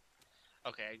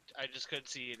 okay, I just couldn't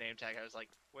see your name tag. I was like,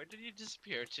 where did you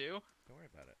disappear to? Don't worry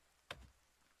about it.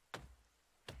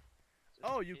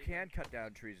 Oh, you can cut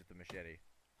down trees with the machete.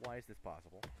 Why is this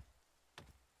possible?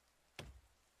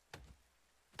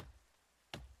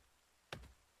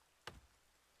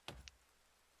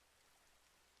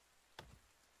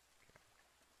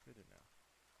 Good to know.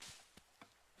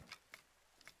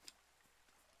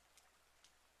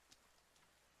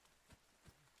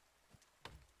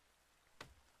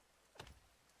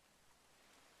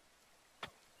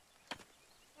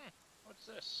 What's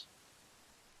this?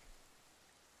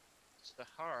 It's the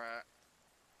Hara.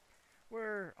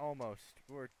 We're almost.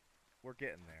 We're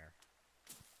getting there.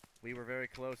 We were very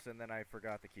close, and then I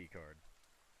forgot the key card.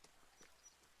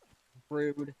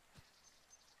 Rude.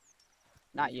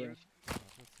 Not you. Rude? Oh,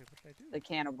 let's see, what did I do? The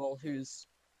cannibal who's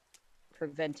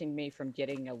preventing me from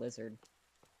getting a lizard.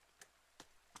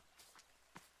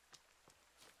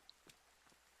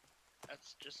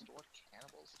 That's just what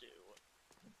cannibals do.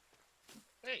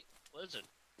 Hey, lizard.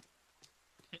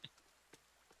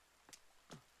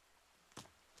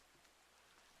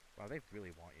 Wow, they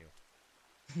really want you.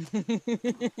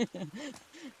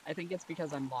 I think it's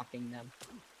because I'm mocking them.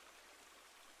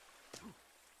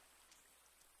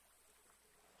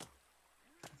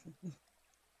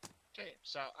 Okay,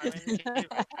 so I'm in the cave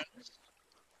entrance.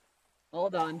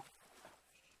 Hold on.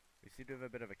 We seem to have a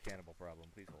bit of a cannibal problem.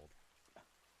 Please hold.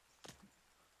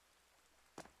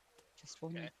 Just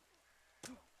one. Okay.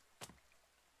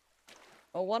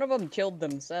 Well, one of them killed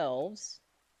themselves.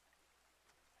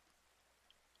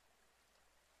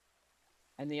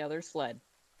 And the others fled.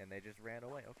 And they just ran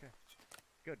away. Okay.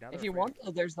 Good. Now If they're you afraid want,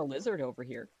 though, there's the lizard over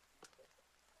here.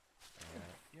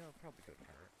 you know, probably couldn't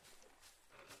hurt.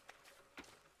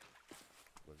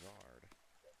 Lizard.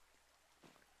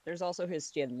 There's also his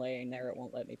skin laying there. It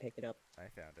won't let me pick it up. I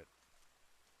found it.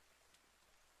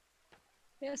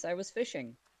 Yes, I was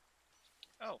fishing.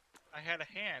 Oh, I had a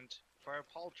hand for a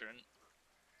pauldron.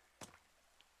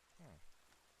 Hmm.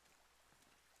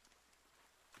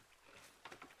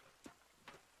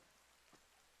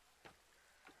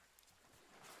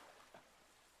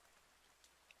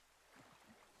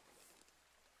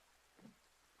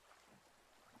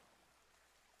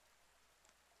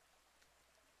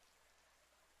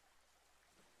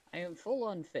 I am full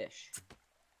on fish.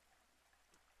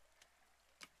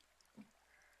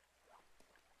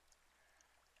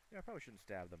 Yeah, I probably shouldn't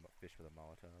stab the fish with a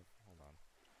Molotov. Hold on.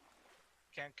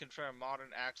 Can confirm modern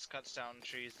axe cuts down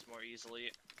trees more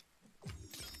easily.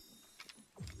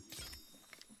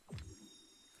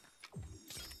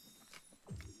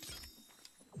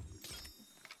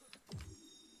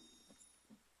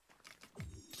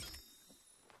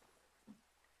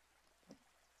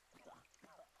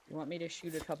 You want me to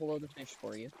shoot a couple of the fish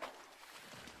for you?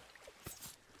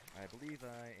 I believe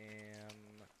I am...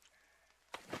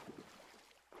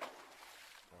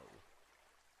 Whoa.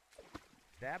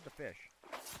 Stab the fish.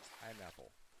 I am now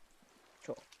full.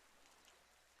 Sure.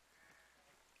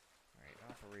 Alright,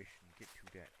 Operation Get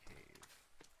to That Cave.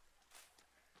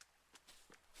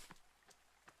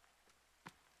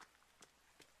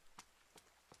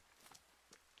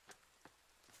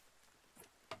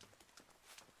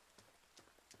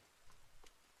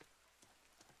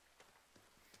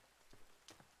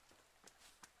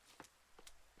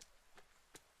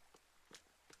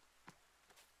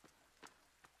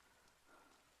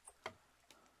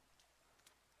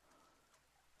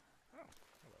 Oh,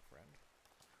 hello, friend.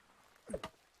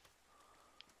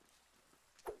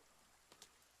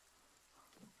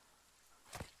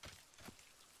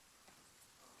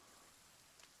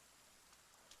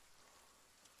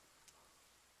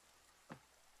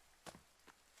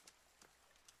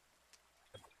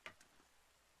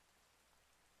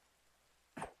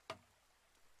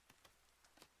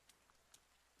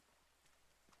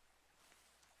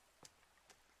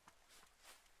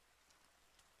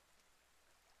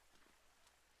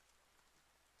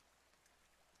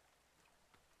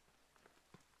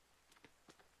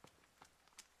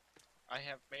 I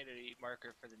have made a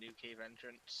marker for the new cave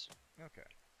entrance. Okay.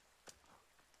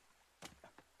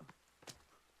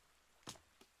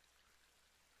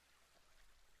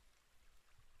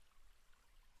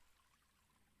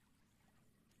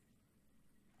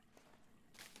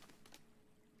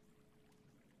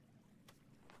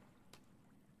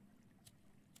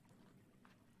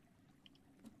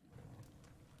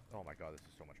 Oh my god, this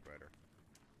is so much brighter.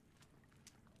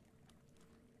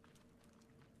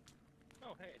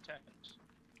 Oh, hey, a tent.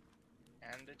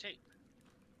 And a tape.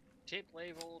 Tape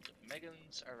labeled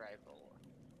Megan's Arrival.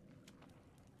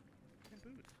 And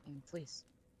boots. Game, please.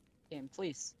 Game,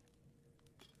 please.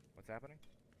 What's happening?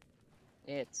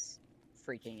 It's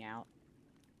freaking out.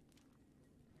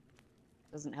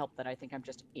 Doesn't help that I think I'm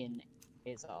just in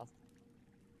Azoth.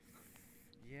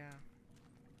 Yeah.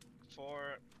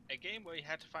 For a game where you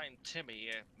had to find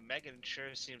Timmy, Megan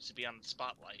sure seems to be on the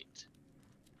spotlight.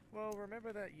 Well,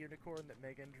 remember that unicorn that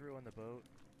Megan drew on the boat?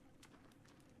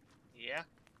 Yeah?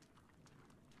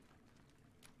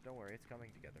 Don't worry, it's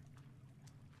coming together.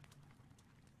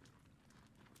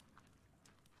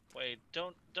 Wait,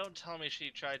 don't tell me she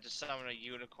tried to summon a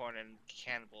unicorn and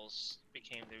cannibals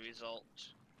became the result.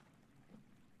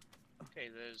 Okay,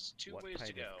 there's two What ways kind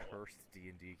to go. of cursed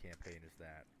D&D campaign is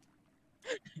that?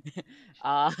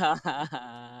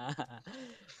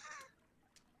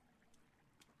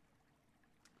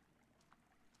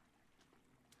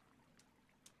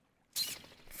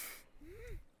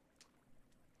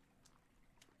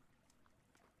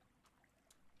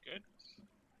 Good?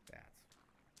 Bats.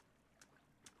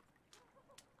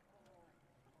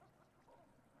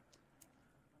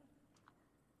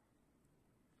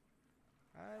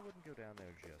 I wouldn't go down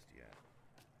there just yet.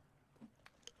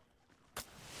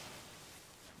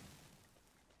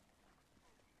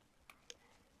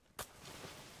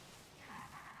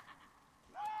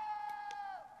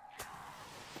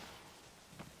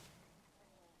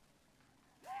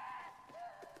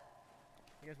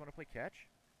 guys want to play catch?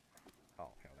 Oh,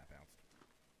 okay, that bounced.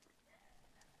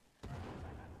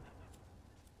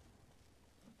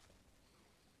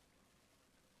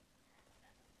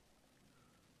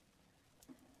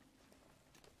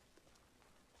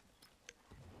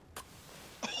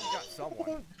 You got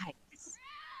someone. Nice.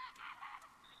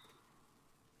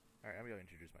 Alright, I'm gonna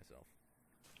introduce myself.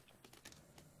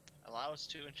 Allow us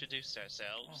to introduce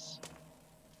ourselves.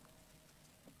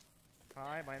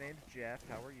 Hi, my name's Jeff.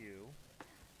 How are you?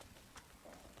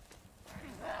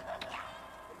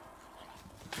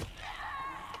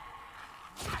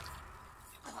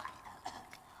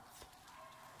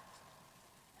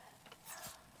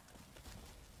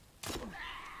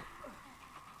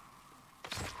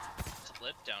 It's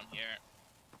lit down here.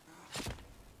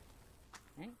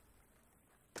 Okay.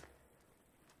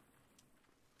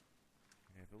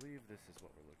 I believe this is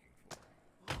what we're looking for.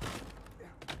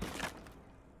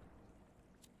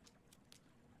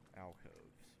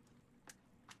 Alcoves.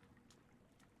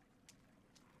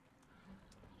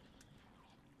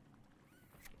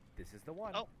 This is the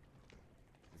one. Oh.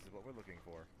 This is what we're looking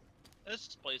for.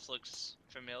 This place looks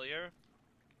familiar.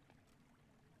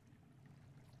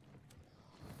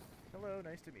 Hello,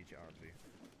 nice to meet you, Armsy.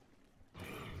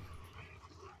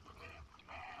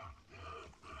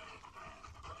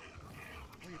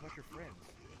 What about your friends?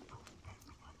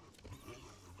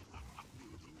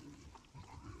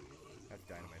 That's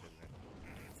dynamite,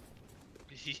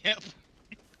 isn't it? Yep.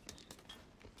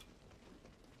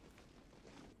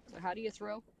 So how do you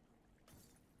throw?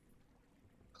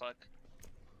 Click.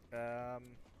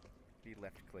 Be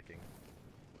left clicking.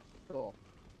 Cool.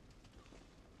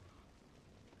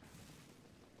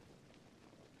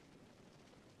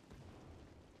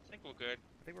 I think we're good.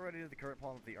 I think we're ready to the current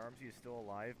problem of the Armsy is still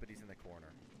alive, but he's in the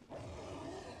corner.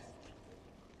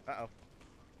 Uh-oh.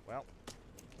 Well.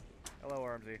 Hello,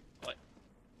 Armsy. What?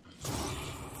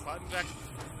 Button back.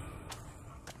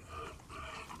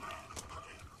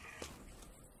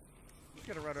 Just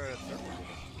gotta run around in circles with him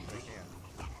if I can.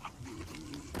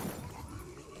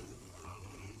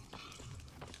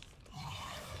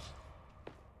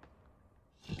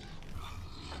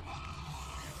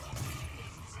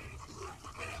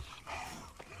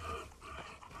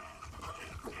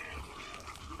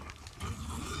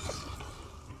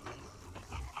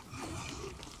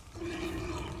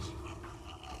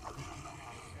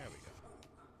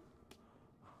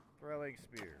 Throwing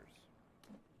spears.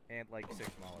 And like 6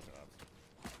 Molotovs.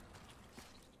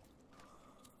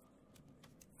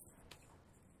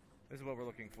 This is what we're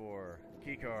looking for.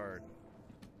 Key card.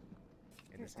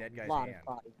 In this dead guy's lot hand. of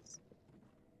bodies.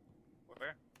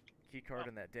 Where? Key card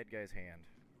in that dead guy's hand.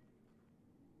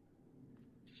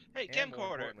 Hey, And more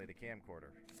camcorder. importantly, the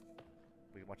camcorder.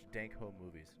 We can watch dank home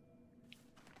movies.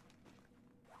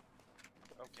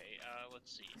 Okay,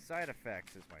 let's see. Side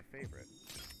effects is my favorite.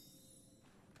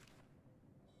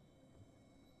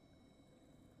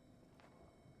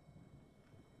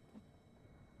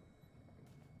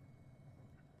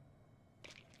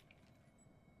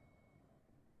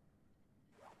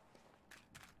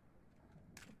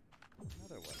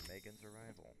 Another one, Megan's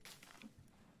Arrival.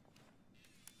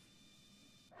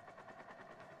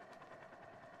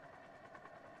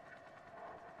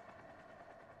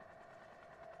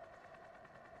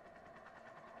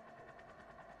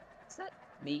 Is that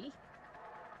me?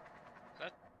 Is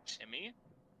that Timmy?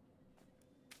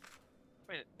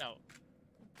 Wait, no.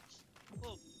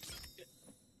 Well,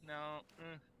 no.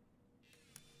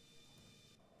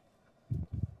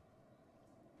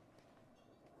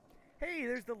 Hey,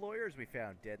 there's the lawyers we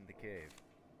found dead in the cave.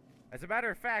 As a matter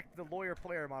of fact, the lawyer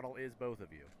player model is both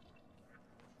of you.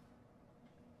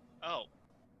 Oh.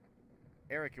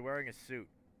 Eric, you're wearing a suit.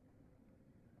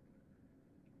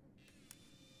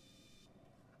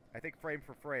 I think frame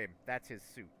for frame, that's his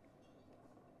suit.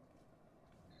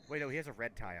 Wait, no, he has a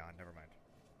red tie on. Never mind.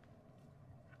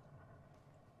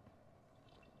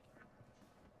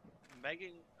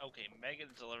 Megan. Okay,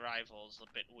 Megan's arrival is a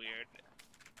bit weird.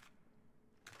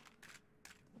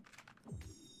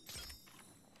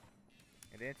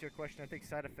 And to answer your question, I think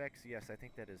side effects, yes, I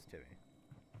think that is Timmy.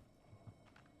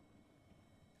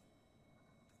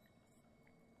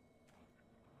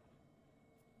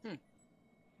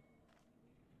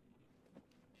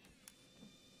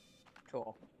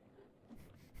 Cool.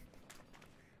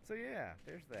 So yeah,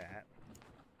 there's that.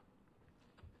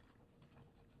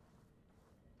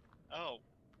 Oh,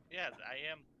 yeah,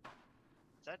 I am.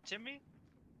 Is that Timmy?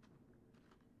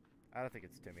 I don't think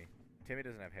it's Timmy. Timmy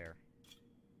doesn't have hair.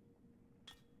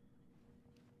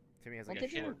 Timmy has like Well, a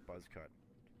did you- short buzz cut.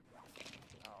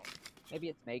 Oh. Maybe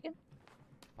it's Megan?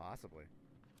 Possibly.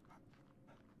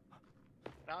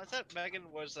 Now, I thought Megan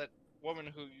was that woman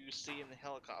who you see in the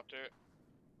helicopter.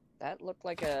 That looked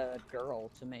like a girl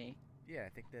to me. Yeah, I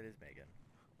think that is Megan.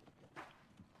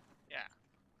 Yeah.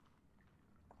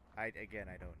 Again,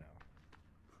 I don't know.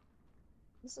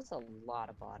 This is a lot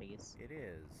of bodies. It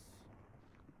is.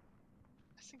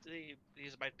 I think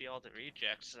these might be all the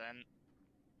rejects then.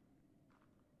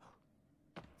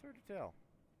 It's hard to tell.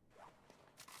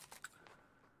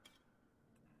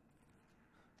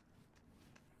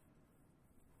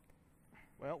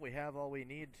 Well, we have all we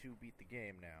need to beat the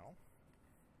game now.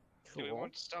 Do we Cool.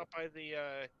 want to stop by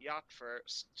the yacht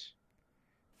first?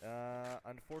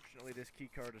 Unfortunately, this key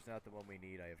card is not the one we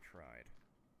need. I have tried.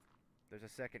 There's a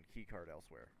second key card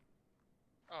elsewhere.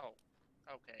 Oh,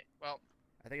 okay. Well,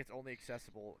 I think it's only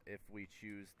accessible if we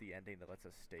choose the ending that lets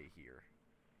us stay here.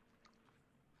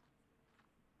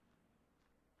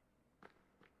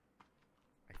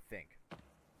 I think.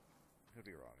 Could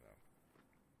be wrong, though.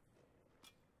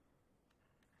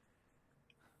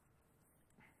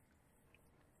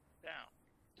 down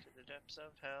to the depths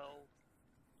of hell.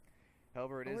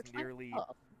 However, it Oh, is we're trying nearly...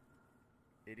 up.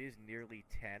 It is nearly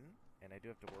 10, and I do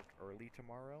have to work early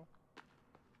tomorrow.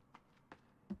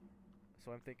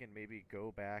 So I'm thinking maybe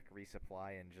go back,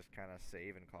 resupply, and just kind of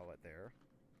save and call it there.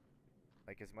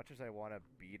 Like, as much as I want to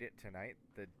beat it tonight,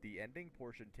 the ending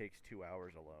portion takes 2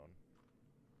 hours alone.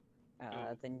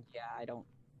 Then yeah, I don't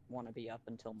want to be up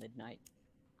until midnight.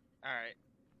 Alright.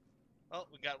 Well,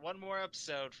 we got one more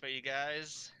episode for you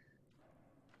guys.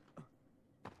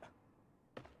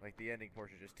 Like, the ending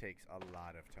portion just takes a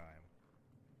lot of time.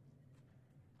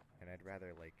 And I'd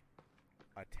rather, like,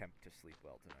 attempt to sleep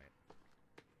well tonight.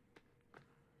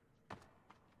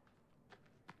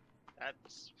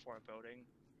 That's foreboding.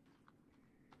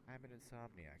 I'm an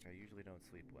insomniac. I usually don't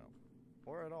sleep well.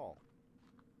 Or at all.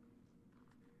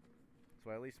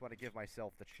 So I at least want to give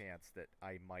myself the chance that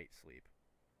I might sleep.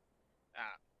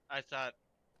 Ah, I thought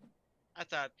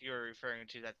you were referring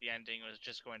to that the ending was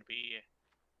just going to be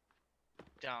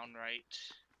downright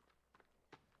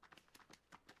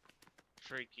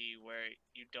freaky where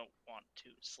you don't want to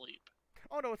sleep.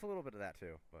 Oh no, it's a little bit of that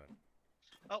too, but...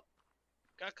 Oh,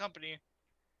 got company.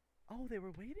 Oh, they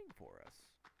were waiting for us.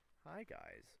 Hi,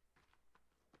 guys.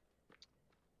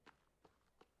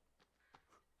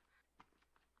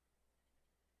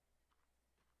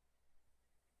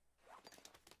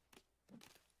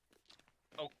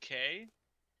 Okay.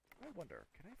 I wonder,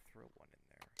 can I throw one in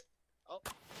there? Oh,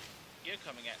 you're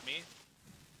coming at me.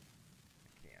 I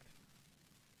can't.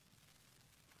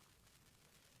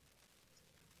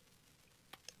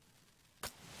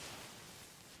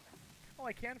 Oh,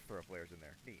 I can throw flares in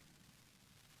there. Neat.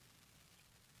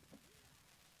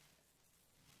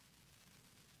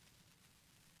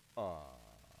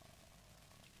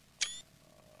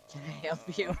 Can I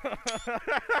help you?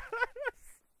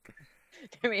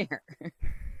 Come here.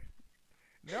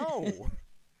 No!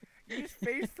 You just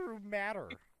phase through matter.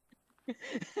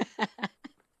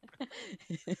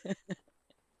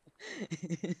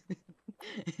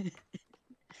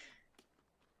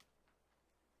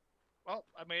 Well,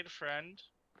 I made a friend.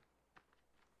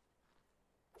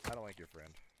 I don't like your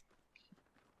friend.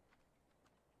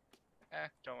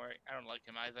 Don't worry. I don't like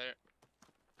him either.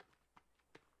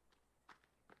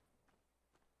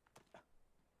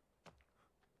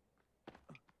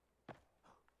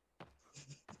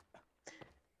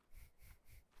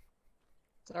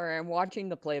 Sorry, I'm watching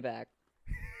the playback.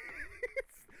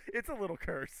 it's a little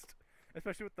cursed.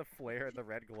 Especially with the flare and the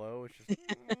red glow. It's just...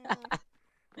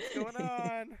 what's going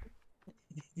on?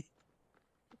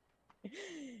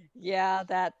 Yeah,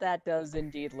 that does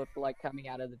indeed look like coming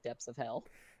out of the depths of hell.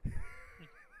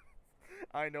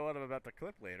 I know what I'm about to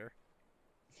clip later.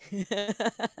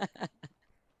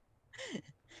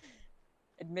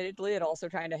 Admittedly, it also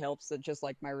kind of helps that just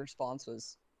like my response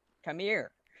was, "Come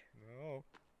here." No.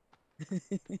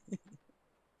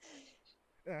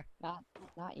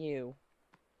 Not you.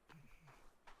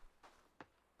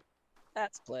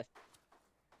 That's Cliff.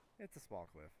 It's a small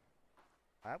cliff.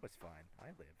 I was fine.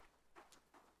 I lived.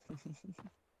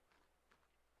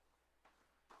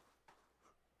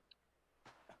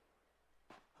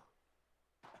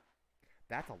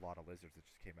 That's a lot of lizards that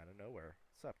just came out of nowhere.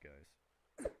 Sup, guys?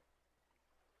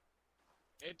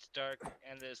 It's dark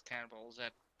and there's cannibals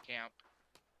at camp.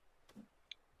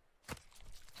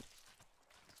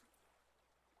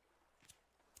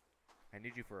 I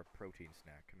need you for a protein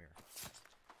snack. Come here.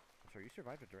 I'm sorry, you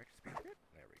survived a direct speed hit?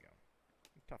 There we go.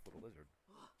 Tough little lizard.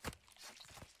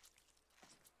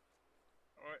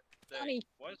 Or there Funny.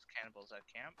 was cannibals at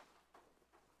camp.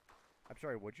 I'm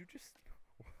sorry, what'd you just...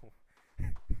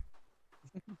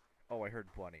 Oh, I heard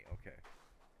bunny. Okay.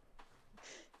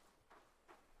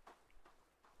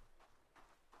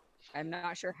 I'm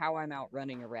not sure how I'm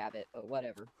outrunning a rabbit, but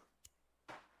whatever.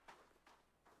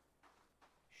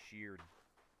 Sheer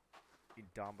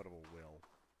indomitable will.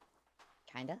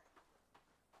 Kinda.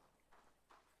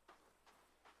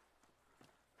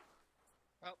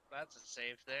 Well, that's a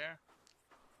save there.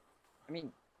 I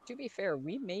mean, to be fair,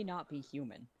 we may not be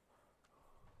human.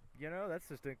 You know, that's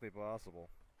distinctly possible.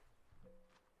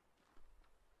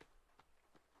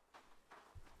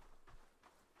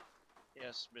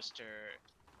 Yes, Mr.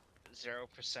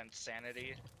 0%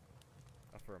 sanity.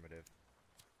 Affirmative.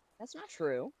 That's not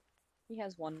true. He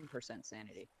has 1%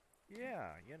 sanity.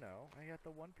 Yeah, you know, I got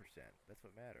the 1%. That's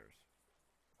what matters.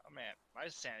 Oh man, my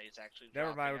sanity is actually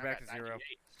Never mind, dropping. we're I'm back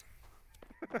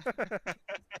at to 0. 98.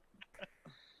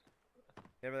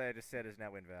 Everything I just said is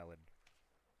now invalid.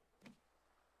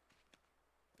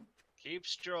 Keep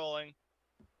strolling.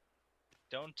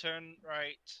 Don't turn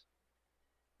right.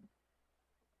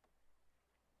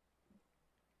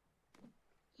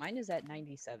 Mine is at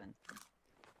 97.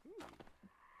 Ooh.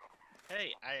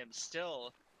 Hey, I am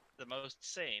still the most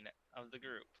sane of the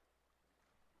group.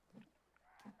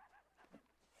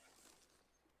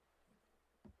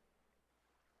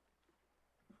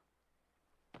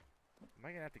 Am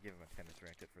I gonna have to give him a tennis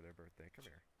racket for their birthday? Come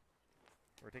here.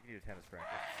 We're taking you to tennis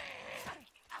practice.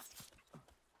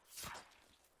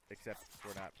 Except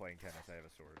we're not playing tennis, I have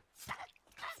a sword.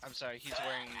 I'm sorry, he's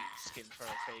wearing skin for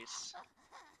a face.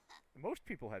 Most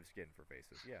people have skin for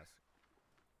faces, yes.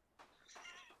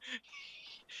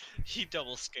 He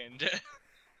double skinned.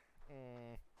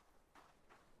 Mm.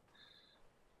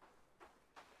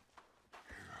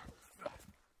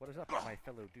 What is up, my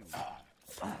fellow dude?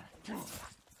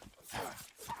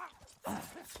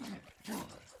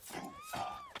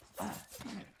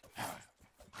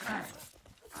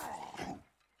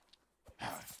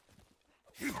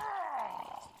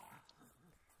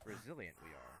 Resilient we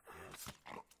are, yes.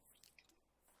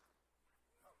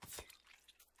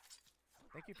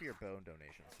 Thank you for your bone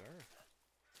donation, sir.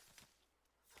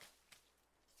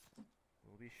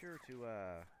 We'll be sure to,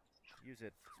 use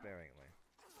it sparingly.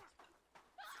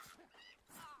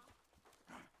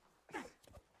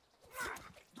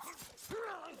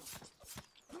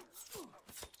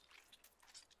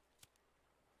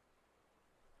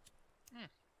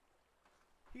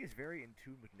 He is very in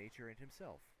tune with nature and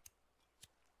himself.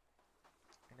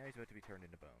 And now he's about to be turned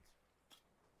into bones.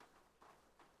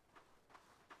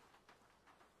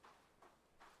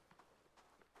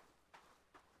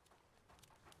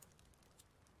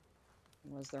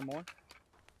 Was there more?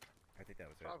 I think that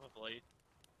was it. Probably.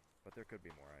 But there could be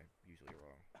more, I'm usually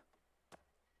wrong.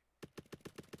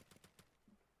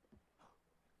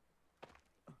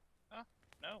 Oh,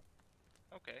 no.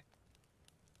 Okay.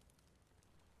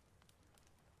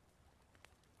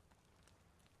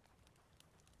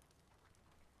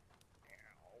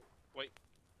 Wait.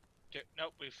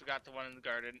 Nope, we forgot the one in the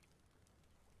garden.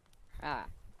 Ah.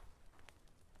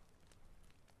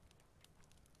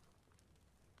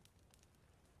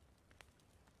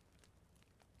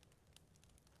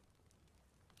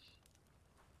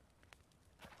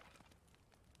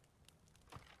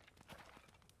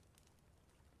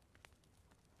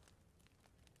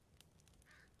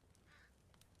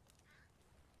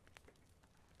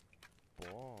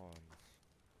 Bonds.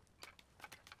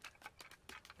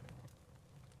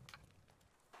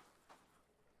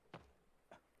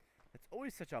 It's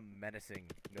always such a menacing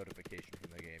notification from